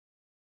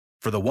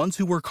For the ones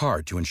who work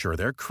hard to ensure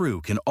their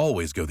crew can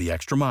always go the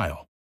extra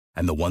mile,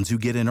 and the ones who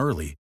get in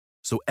early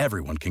so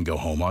everyone can go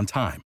home on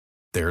time,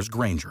 there's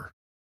Grainger,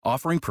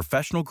 offering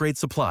professional-grade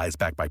supplies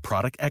backed by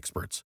product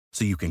experts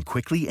so you can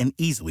quickly and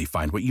easily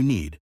find what you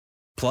need.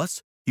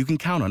 Plus, you can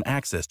count on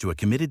access to a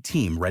committed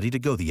team ready to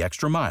go the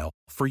extra mile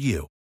for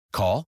you.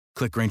 Call,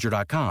 click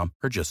Grainger.com,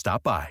 or just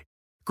stop by.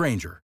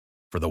 Grainger,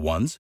 for the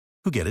ones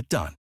who get it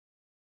done.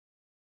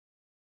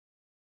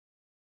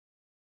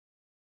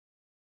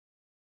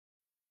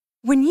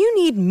 When you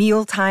need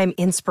mealtime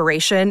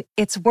inspiration,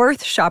 it's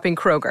worth shopping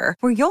Kroger,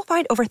 where you'll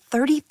find over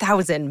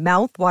 30,000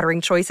 mouth-watering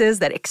choices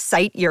that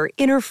excite your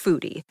inner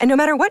foodie. And no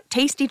matter what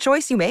tasty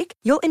choice you make,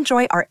 you'll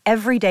enjoy our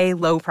everyday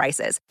low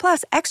prices,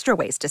 plus extra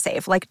ways to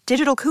save, like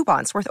digital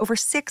coupons worth over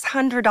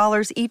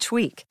 $600 each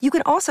week. You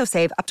can also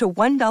save up to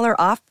 $1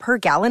 off per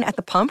gallon at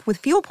the pump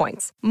with fuel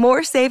points.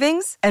 More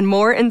savings and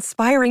more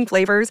inspiring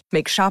flavors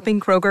make shopping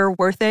Kroger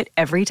worth it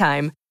every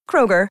time.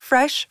 Kroger,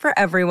 fresh for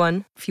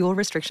everyone. Fuel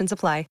restrictions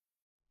apply.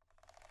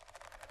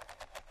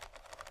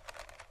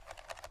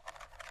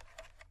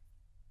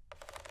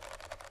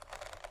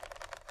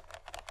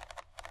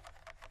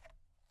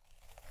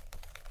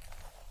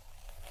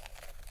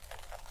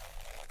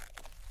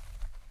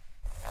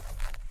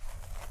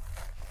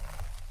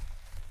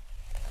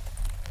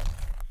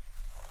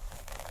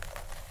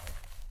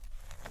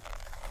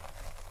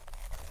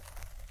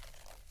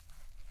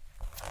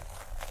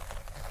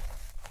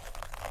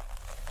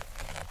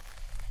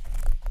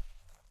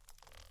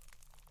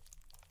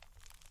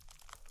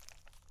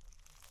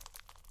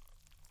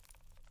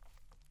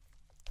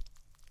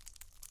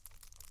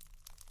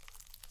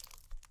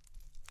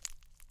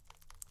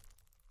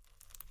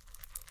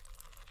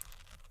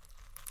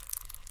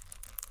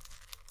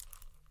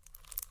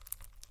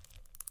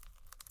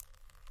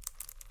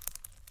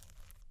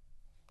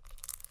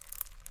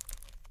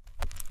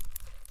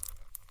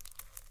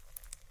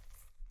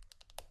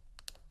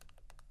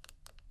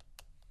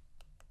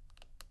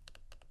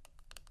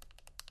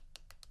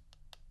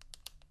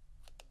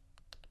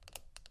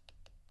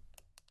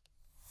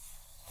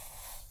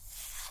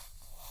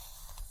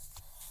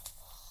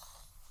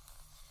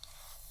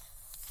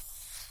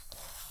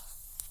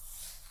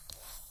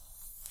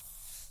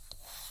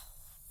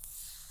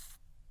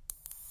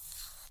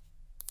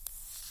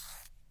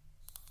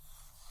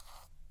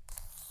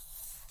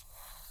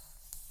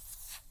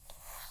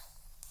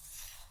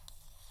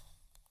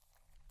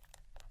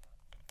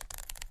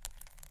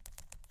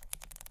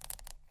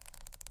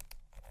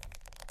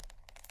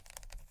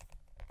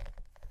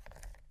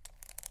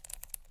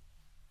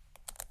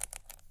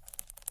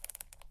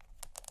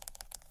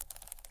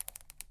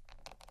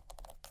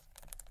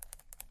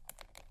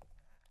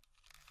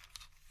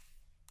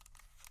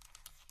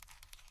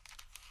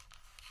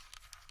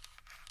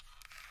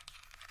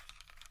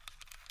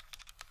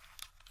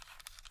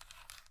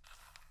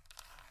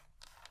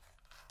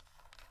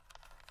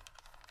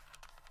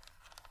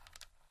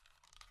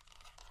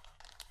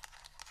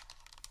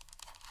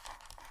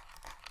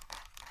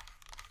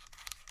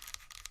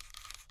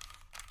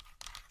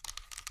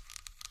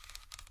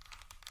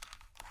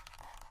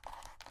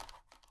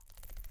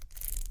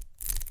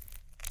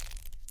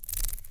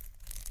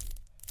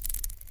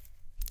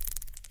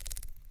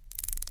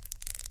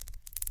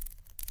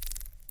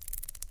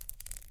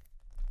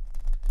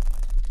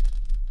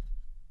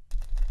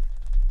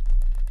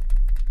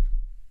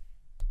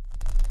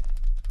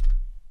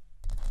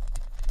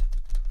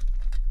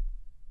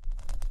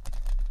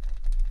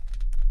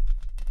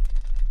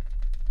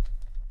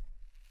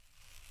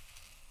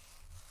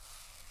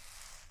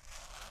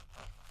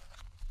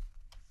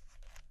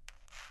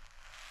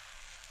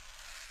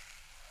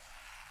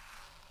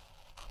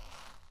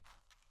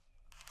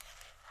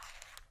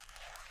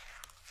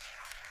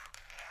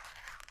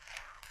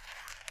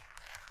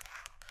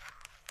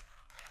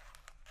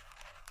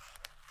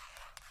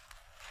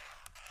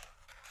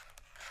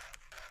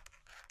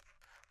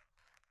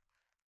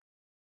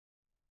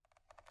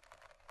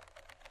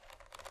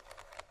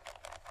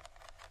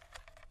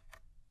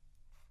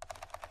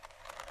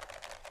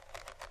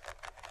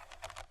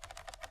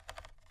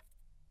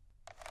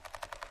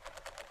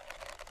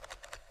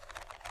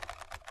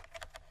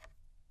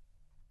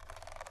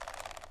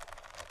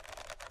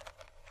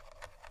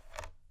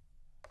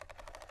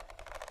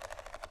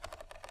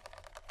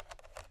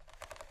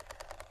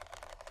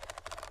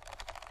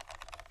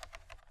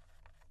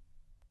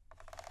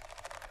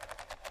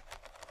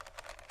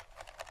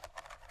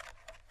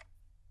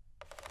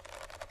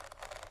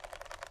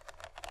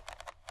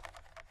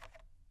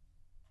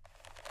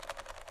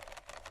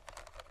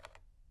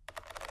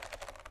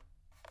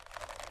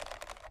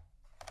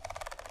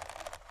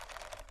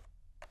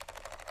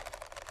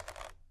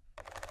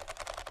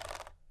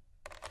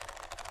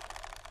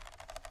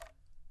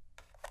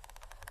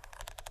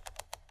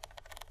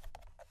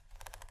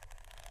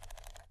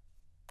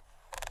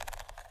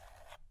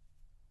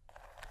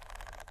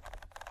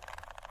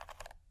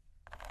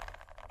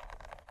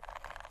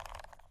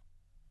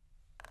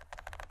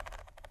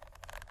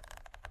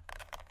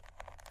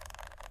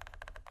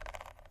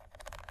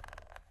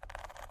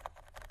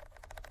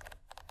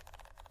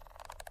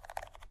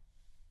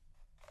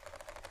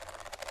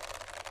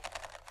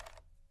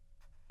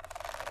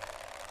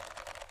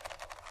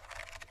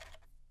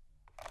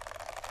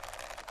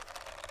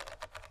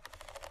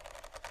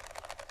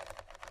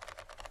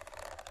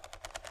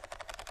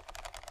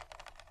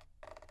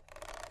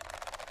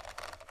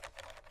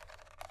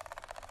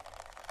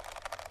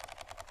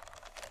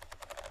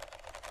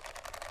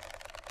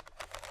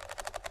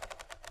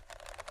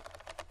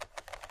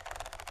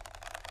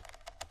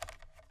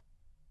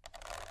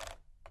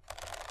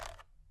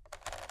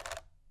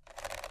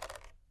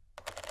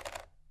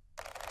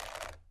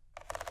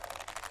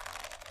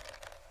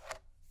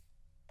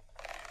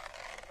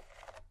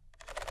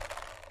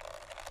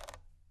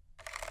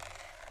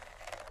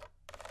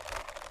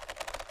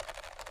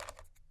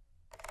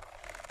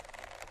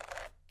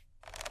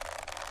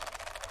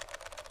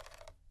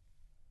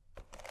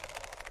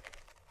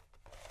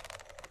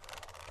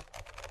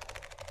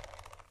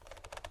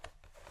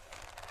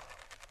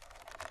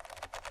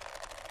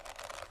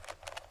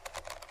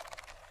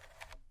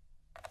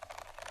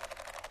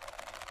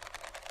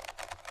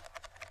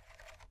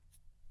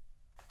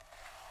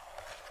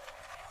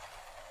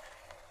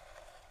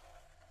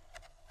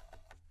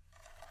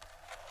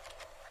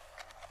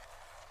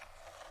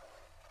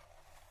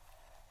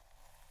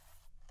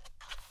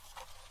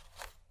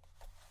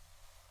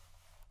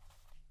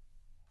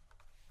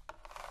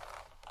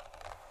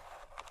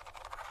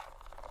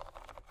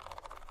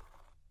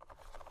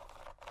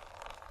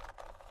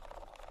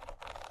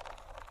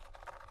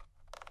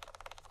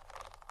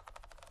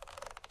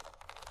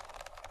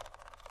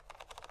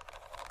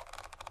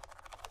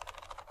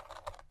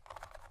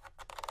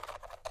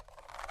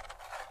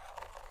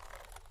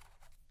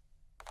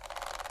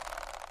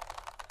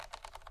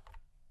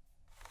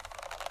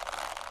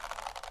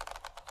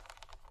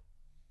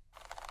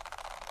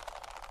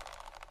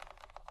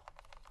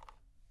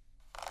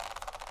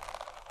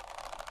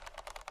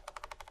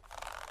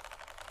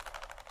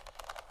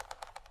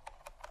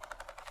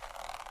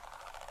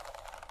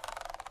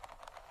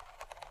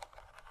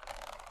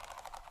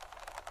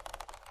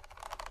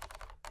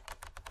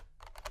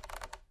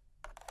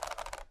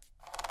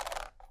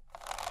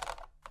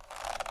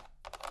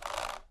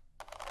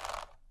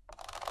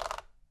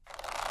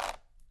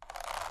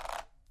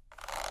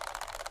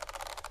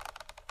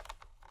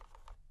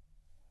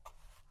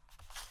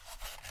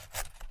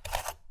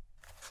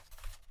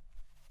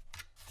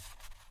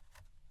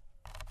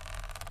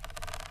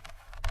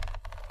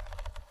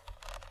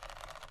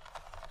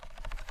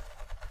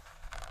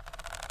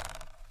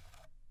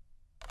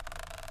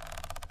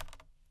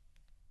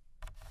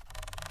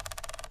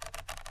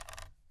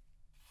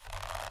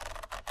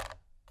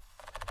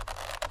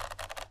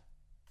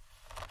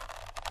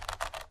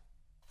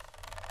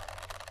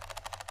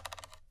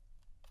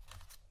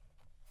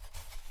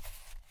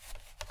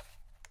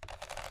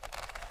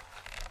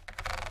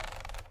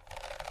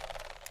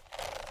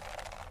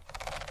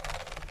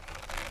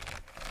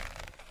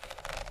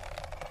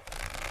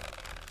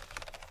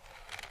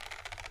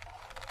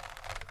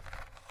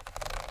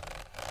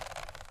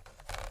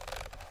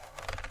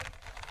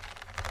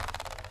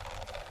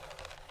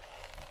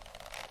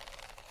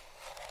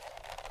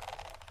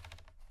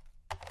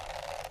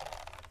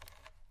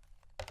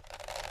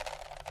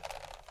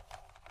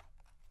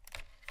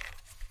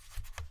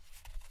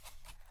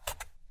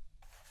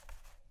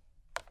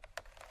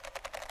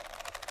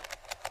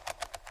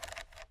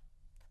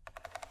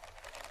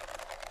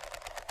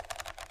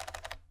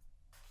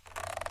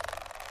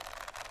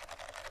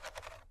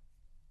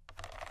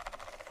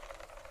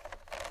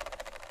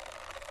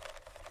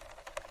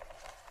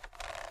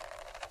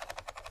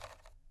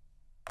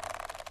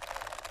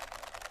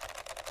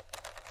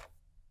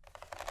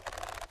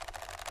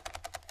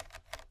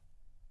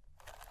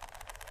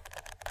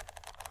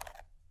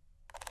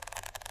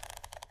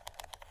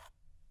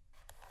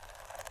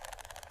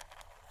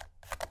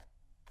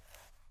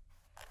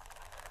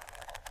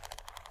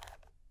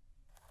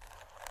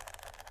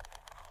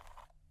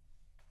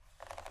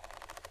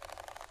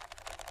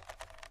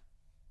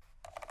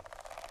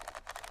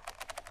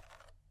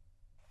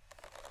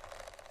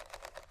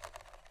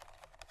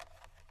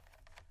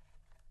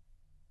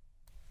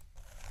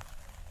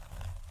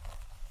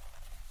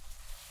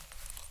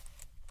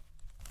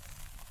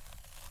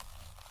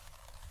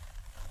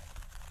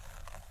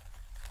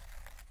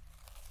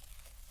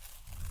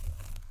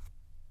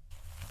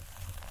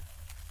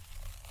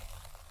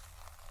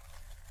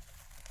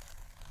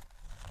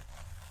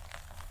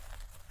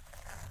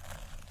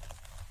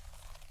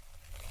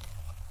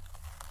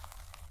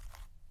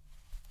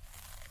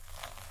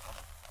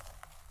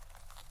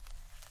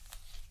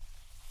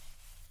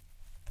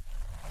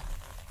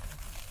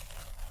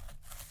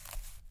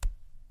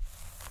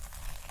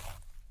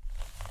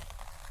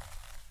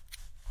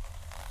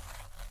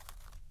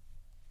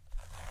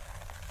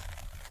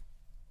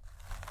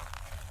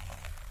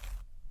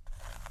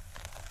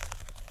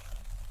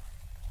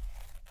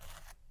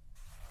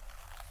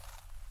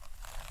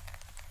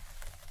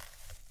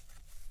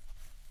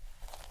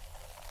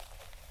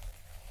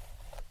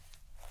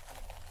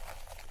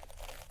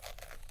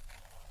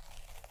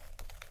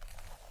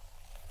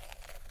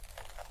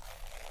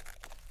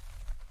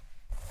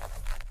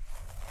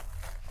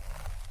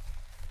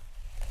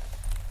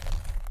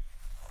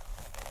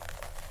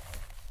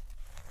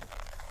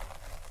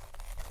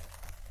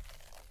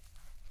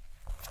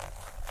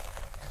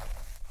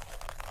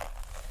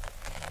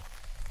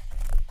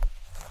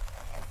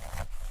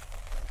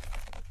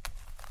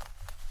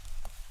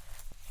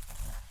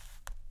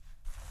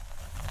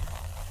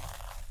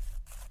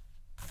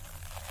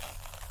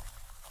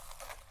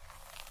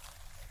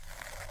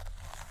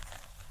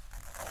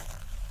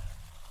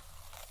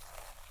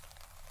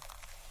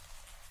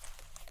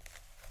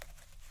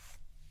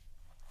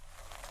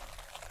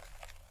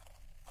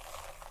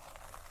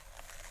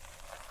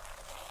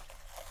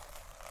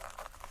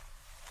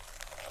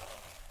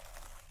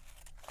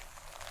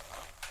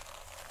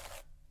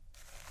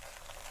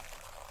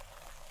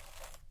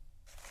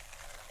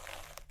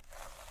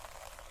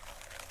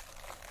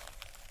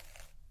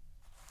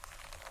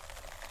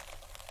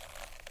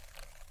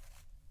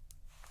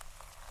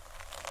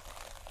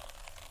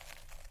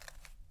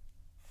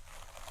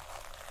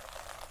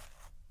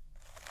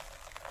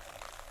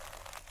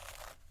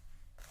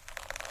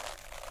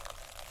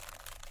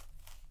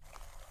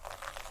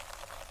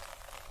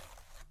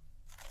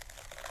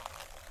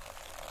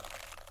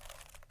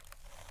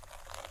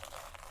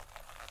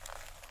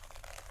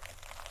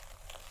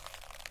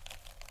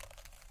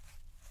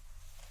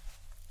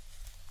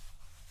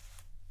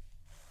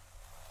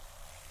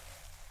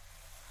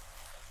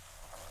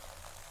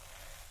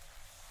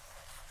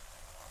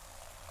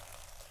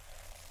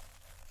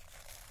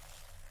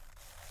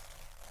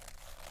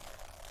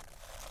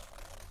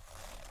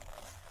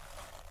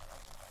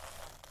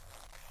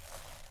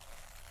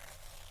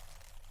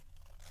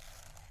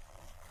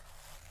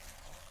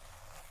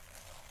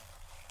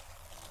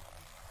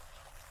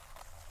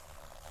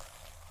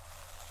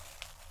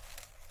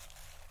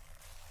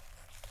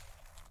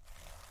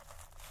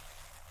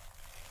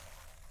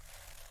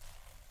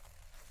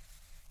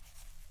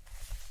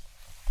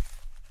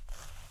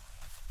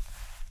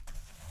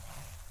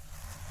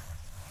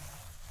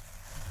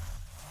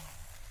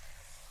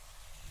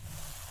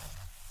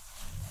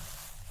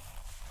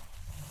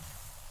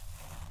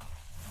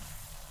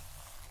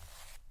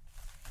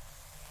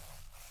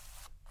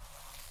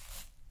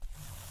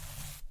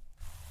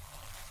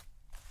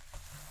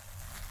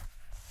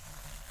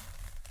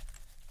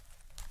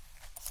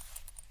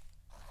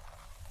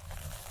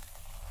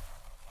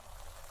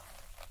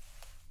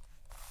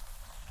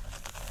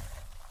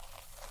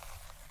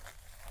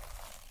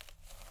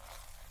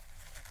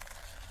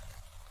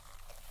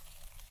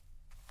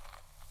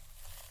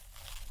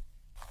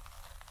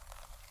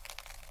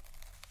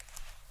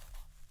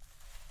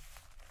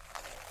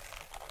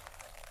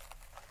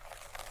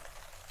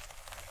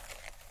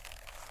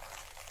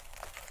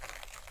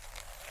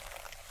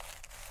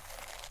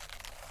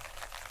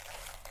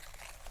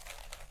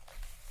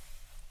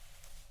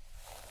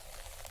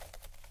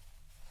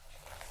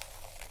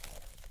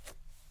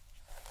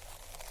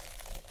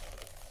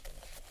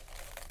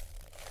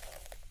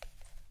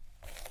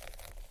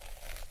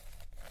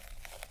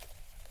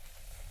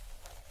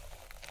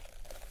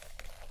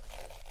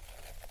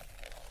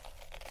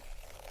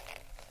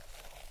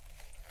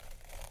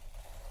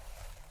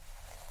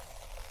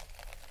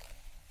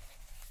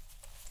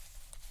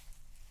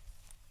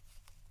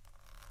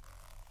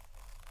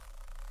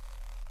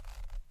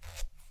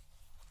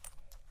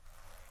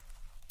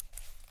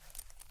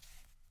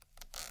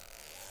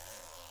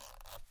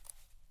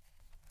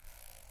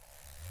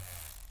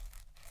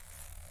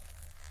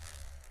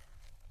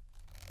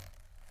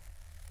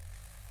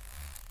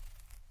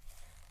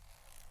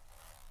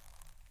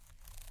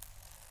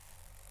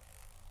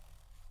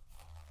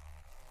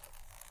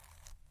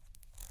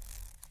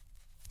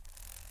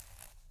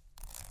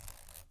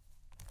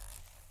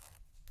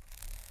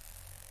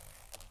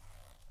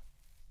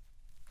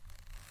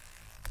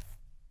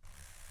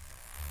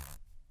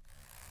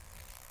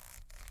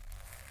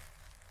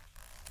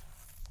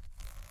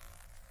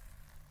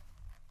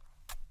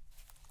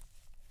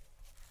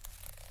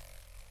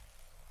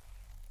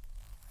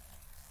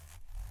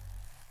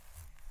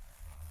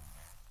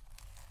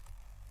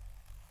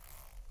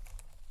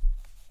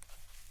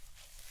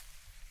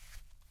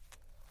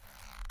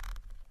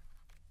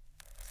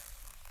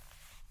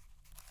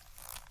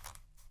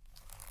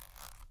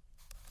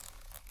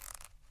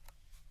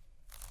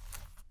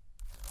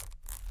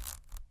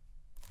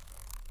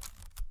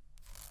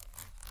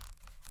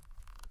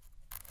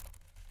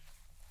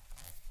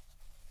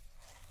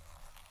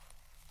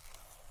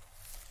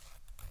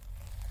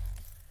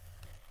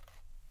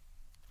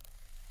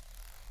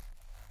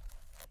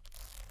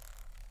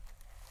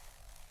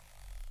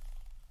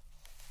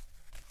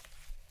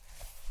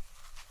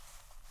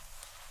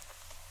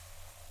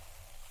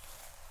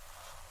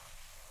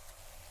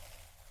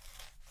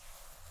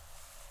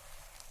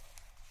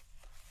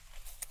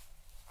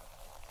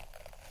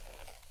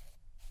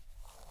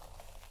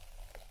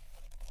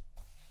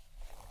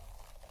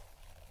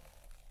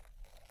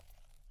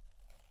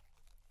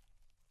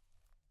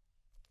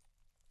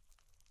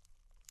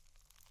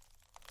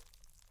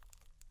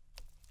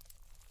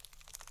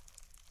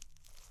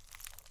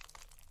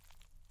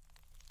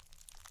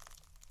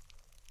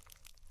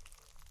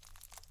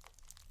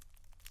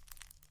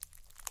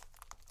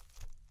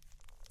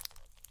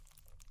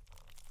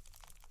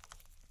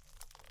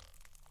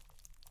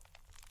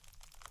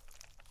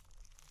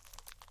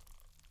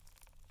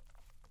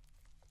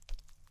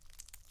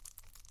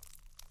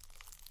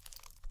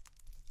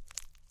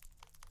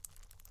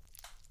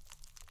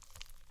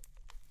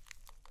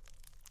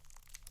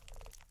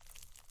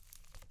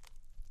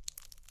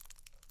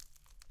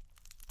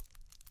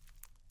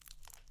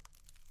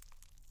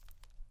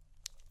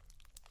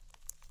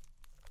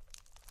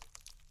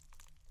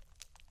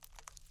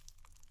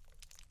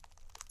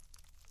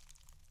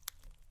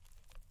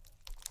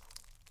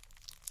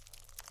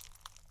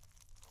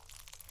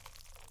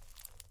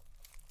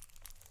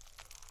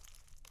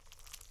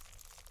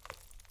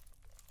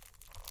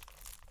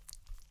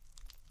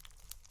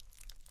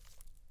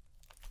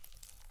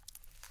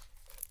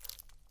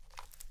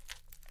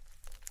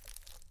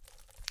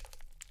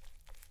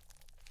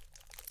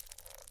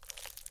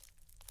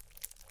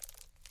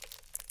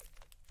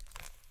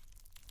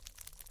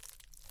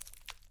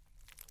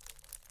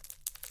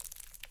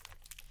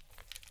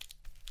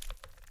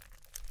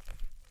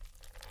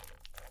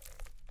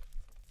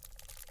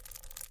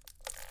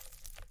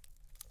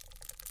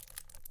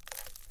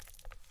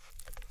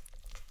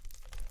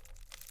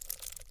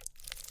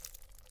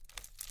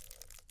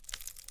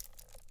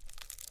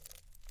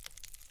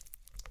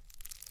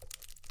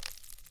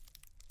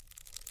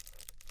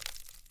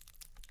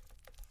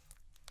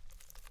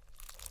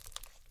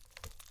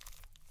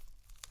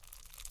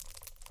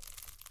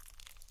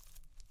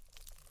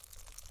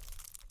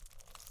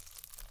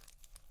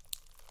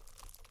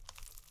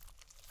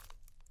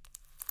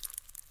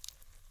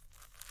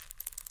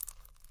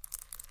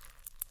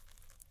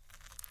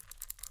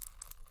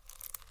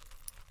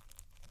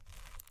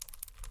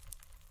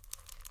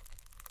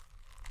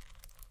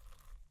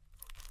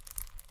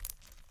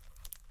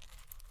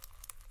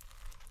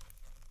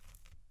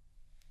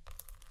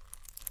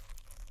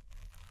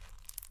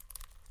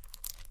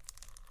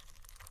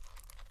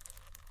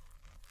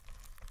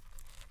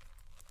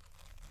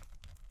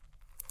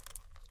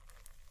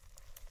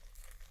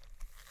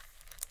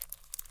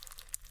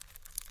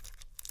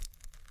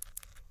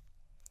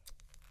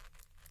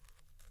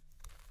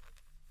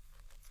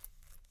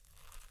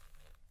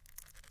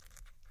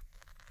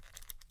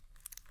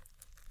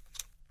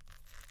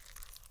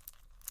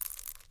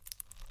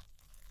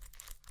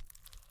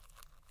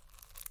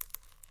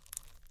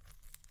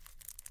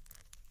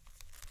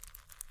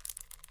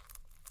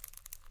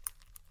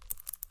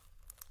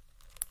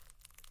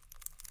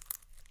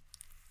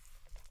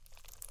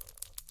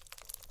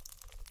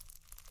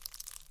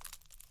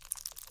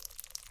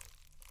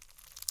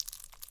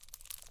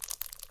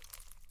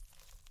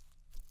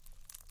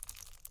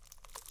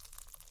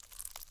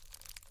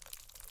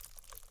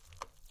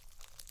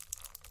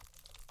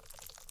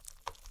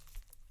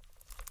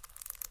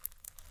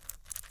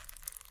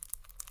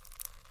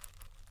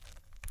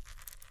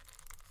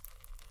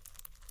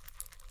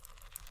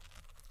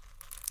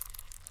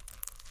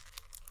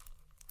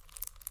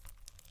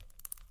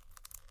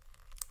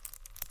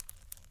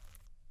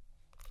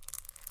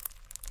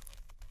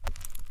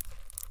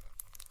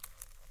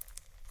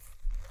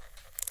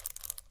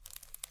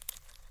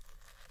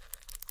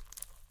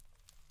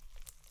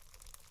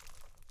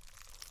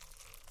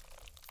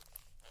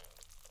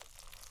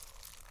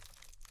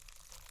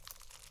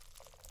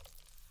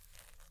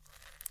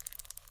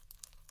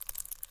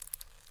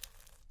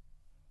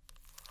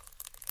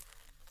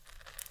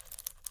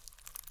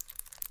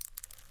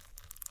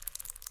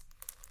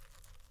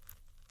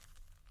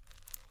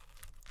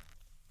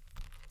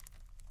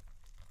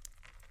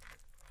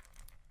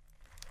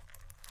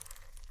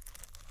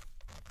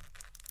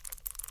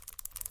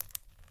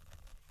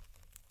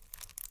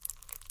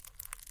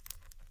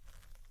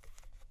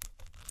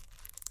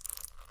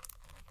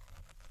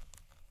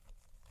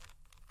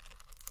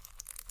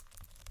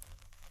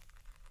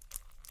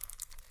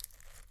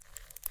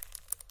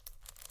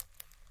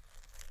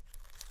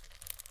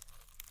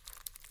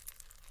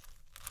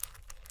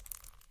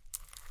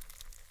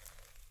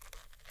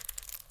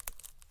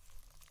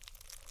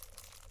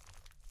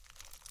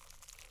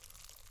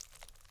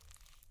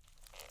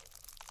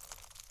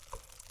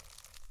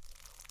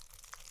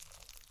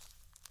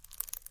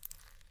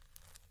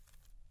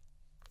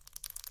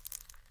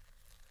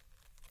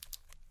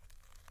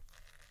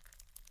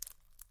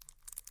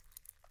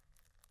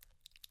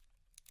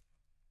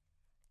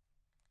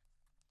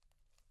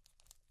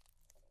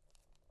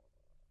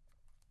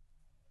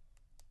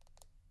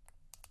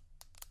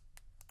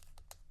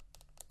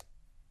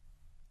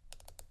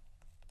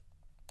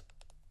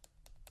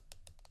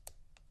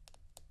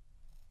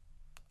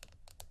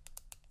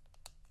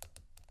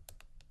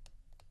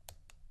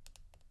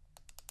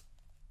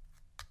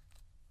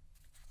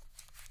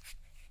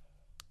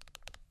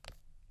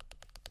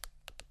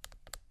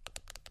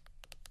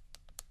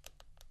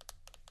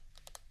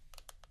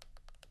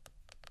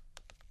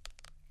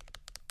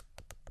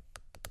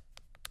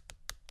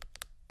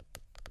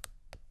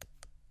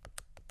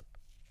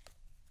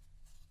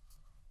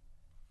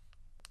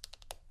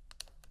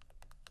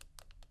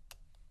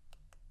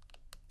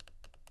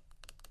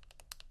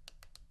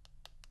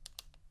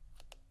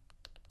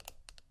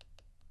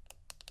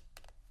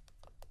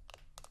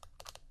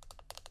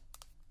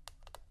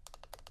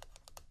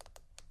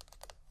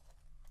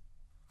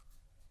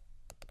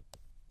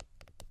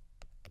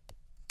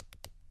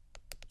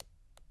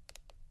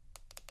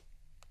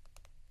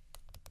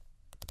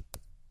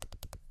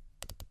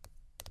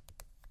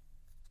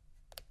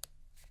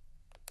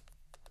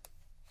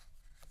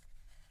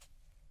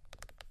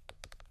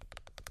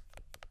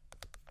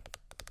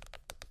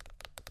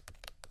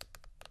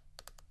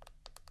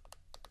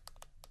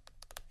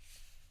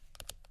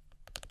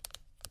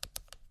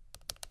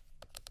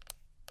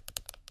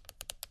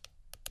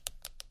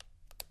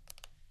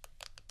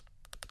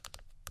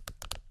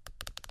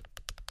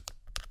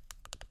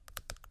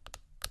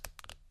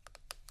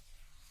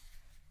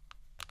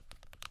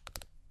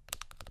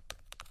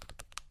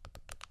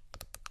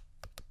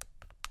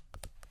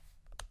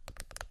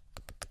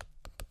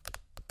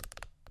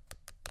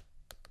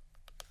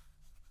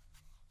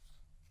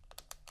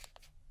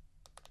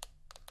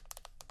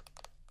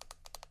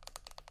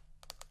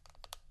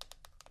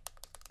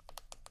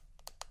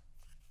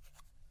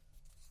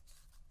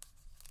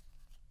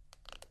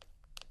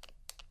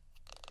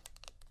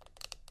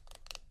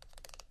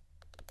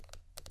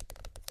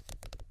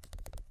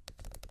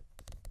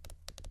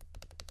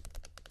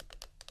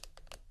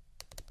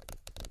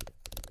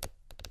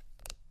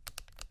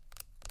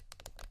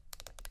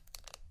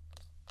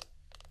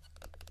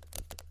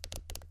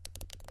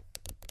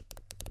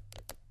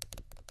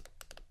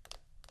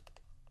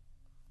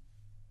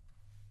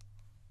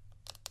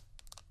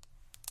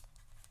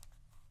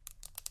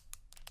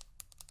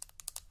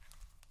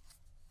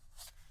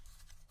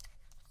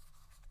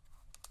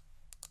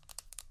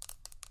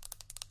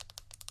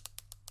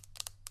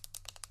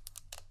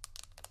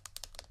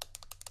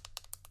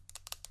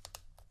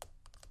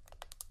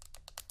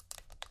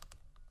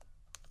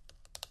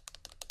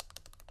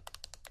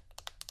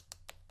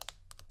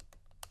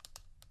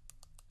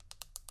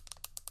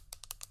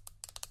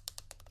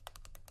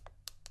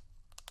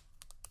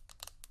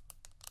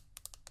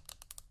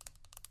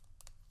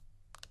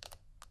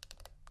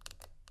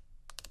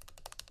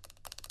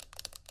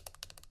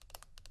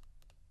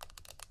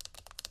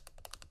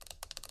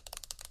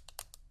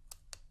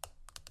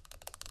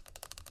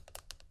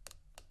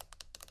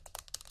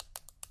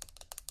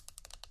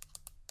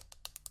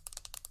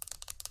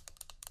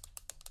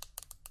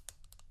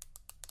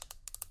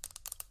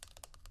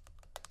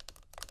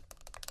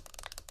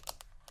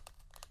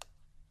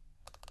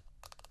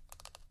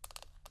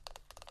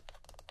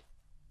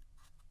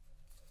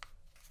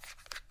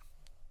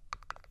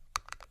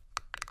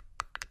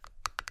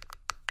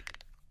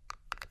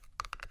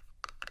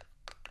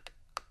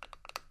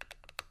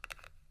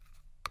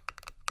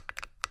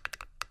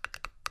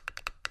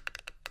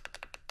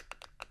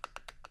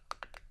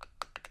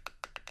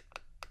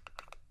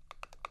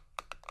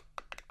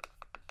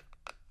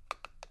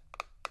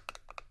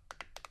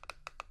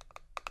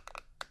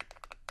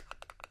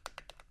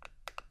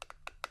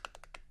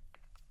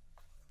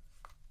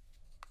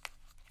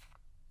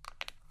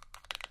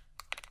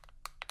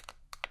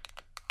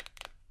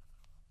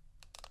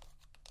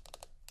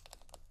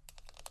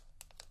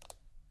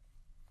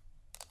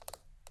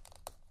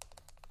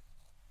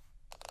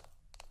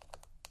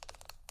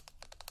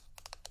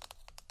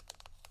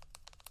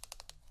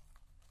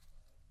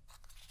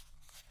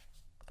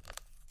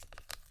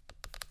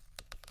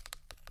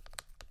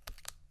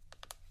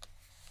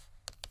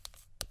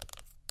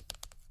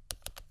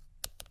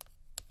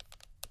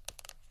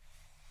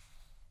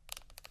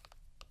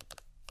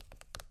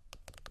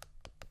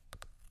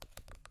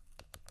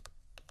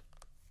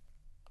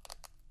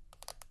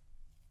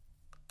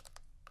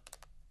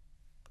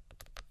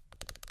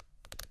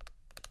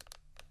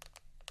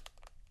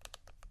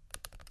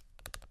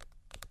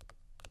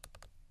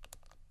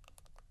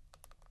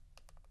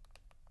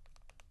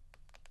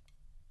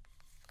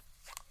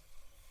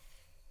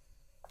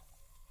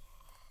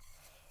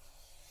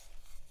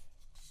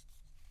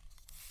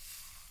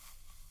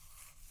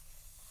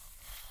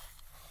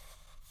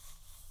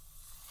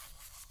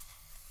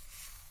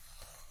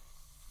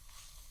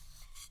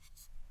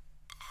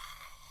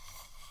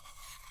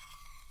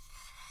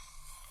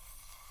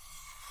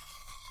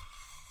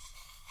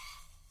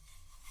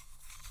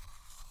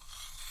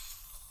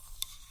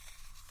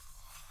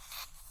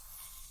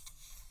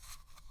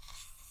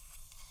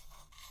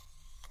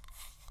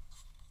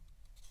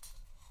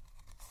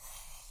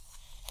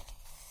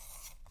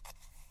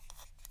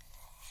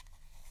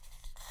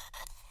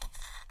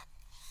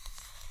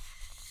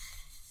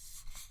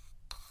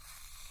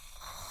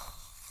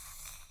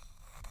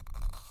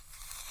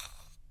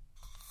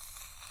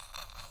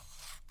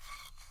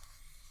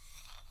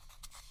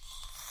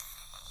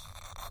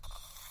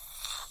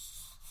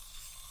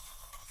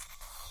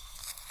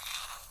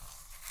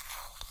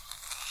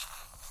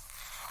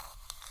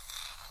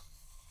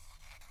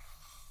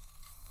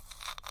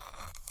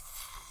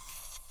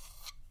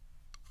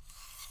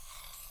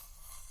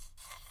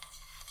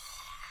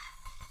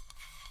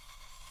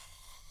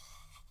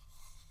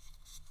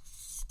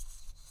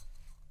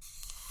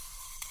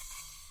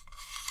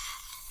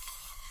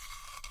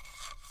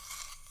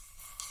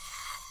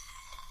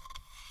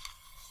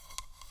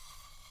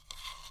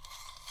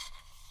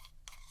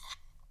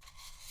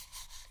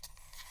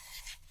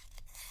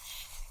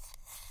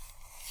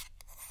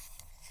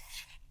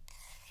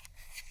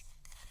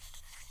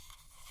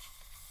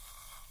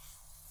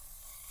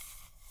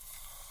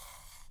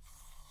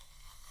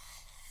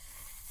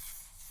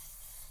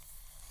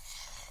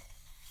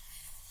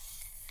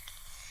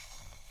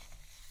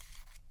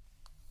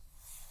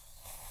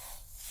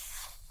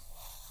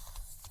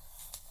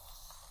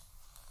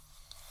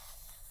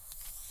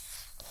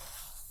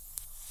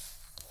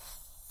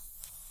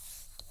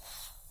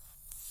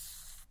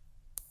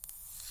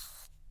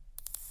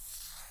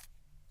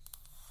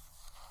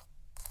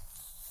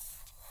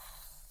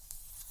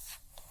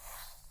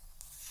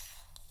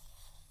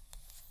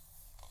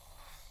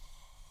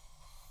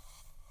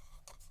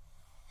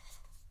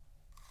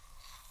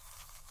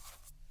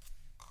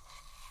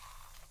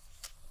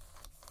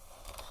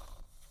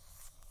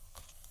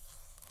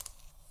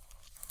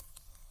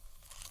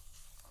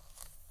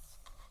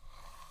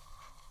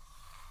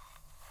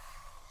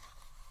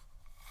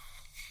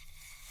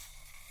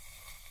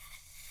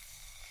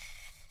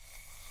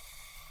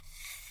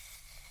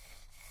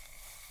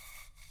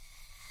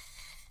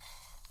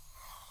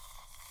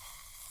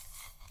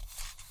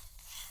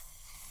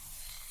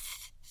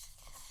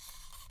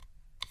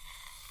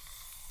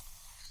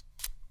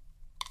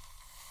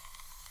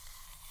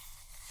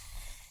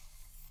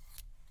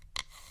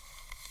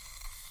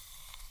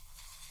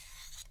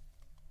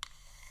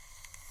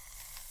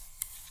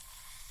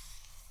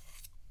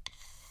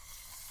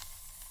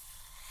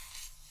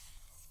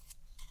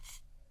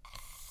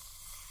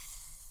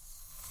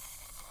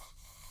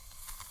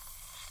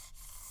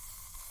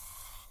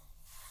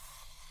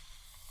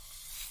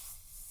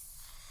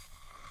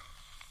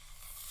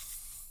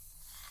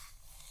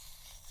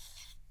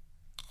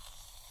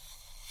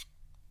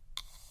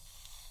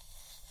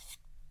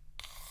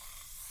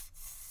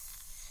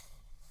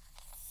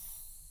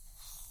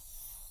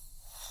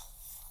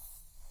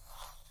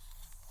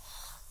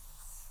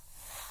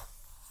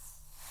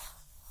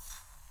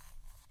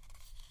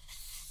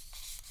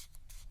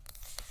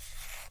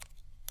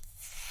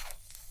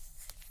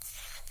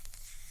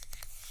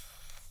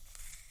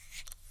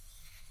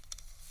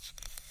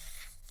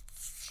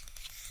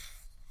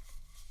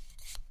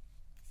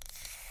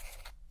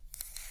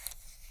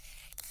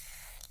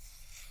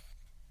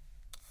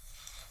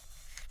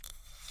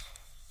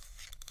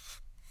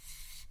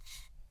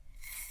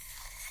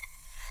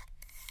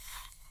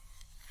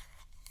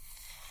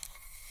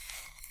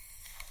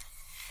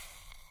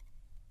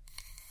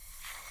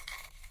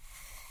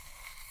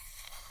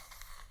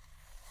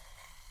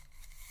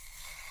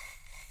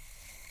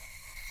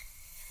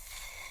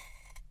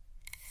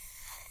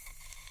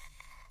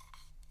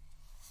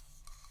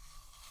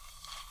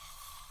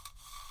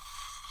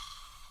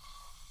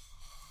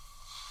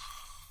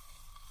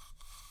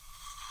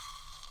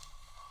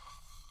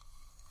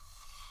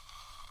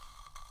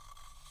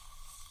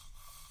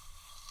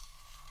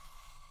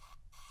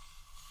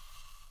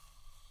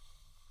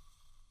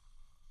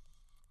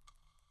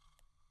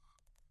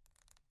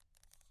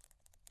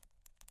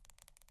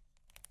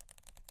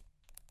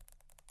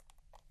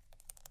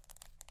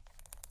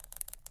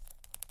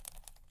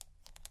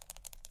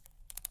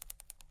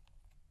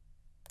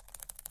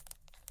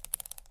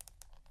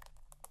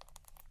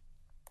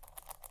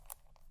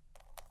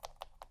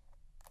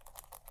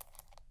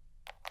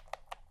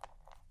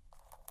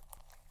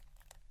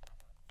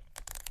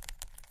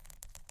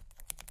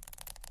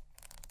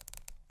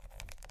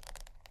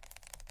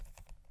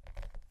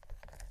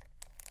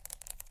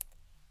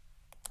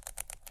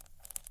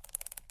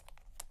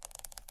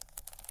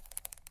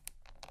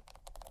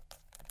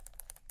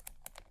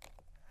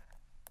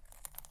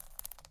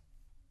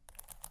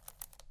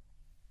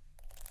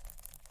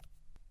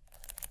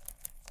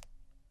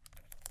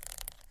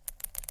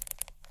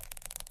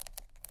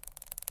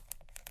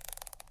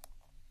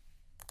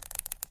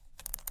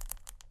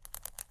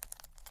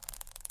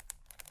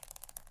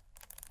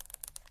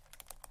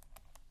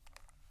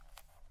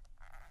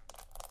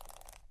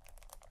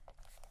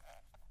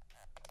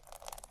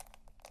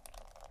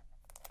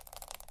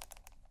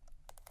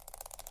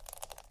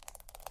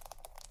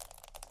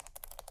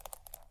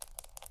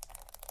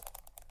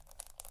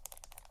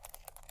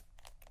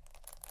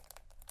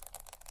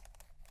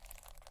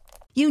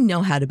 You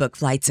know how to book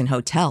flights and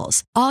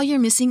hotels. All you're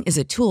missing is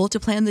a tool to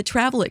plan the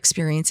travel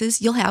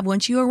experiences you'll have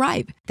once you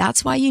arrive.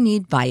 That's why you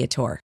need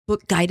Viator.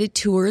 Book guided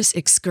tours,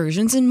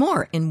 excursions, and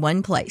more in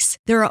one place.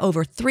 There are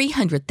over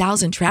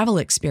 300,000 travel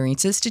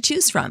experiences to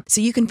choose from,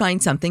 so you can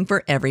find something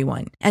for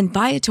everyone. And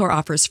Viator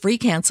offers free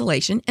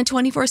cancellation and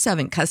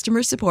 24/7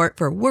 customer support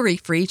for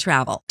worry-free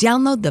travel.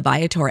 Download the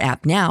Viator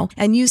app now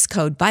and use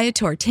code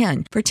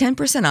Viator10 for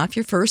 10% off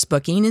your first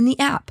booking in the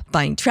app.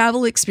 Find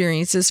travel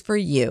experiences for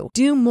you.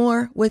 Do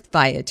more with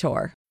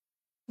Viator.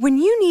 When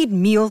you need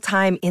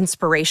mealtime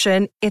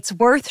inspiration, it's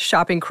worth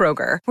shopping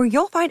Kroger, where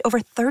you'll find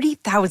over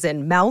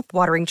 30,000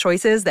 mouth-watering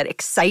choices that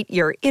excite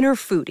your inner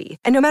foodie.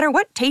 And no matter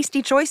what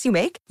tasty choice you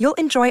make, you'll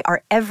enjoy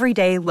our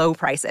everyday low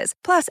prices,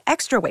 plus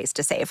extra ways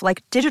to save,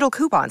 like digital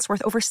coupons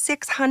worth over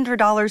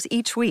 $600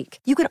 each week.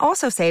 You can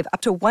also save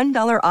up to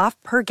 $1 off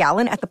per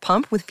gallon at the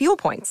pump with fuel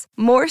points.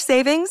 More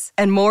savings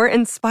and more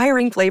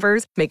inspiring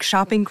flavors make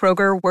shopping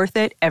Kroger worth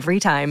it every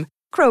time.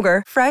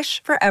 Kroger,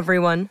 fresh for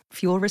everyone.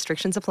 Fuel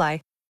restrictions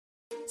apply.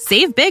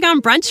 Save big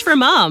on brunch for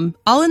mom,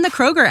 all in the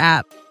Kroger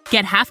app.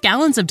 Get half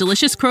gallons of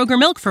delicious Kroger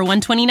milk for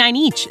 $1.29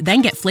 each.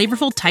 Then get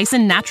flavorful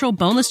Tyson natural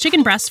boneless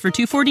chicken breasts for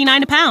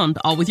 $2.49 a pound,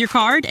 all with your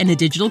card and a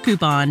digital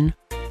coupon.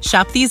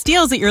 Shop these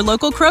deals at your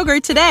local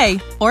Kroger today,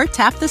 or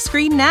tap the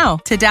screen now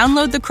to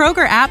download the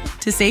Kroger app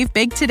to save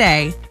big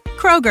today.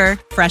 Kroger,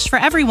 fresh for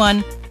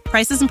everyone.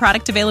 Prices and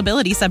product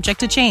availability subject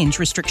to change.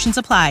 Restrictions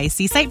apply.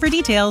 See site for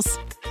details.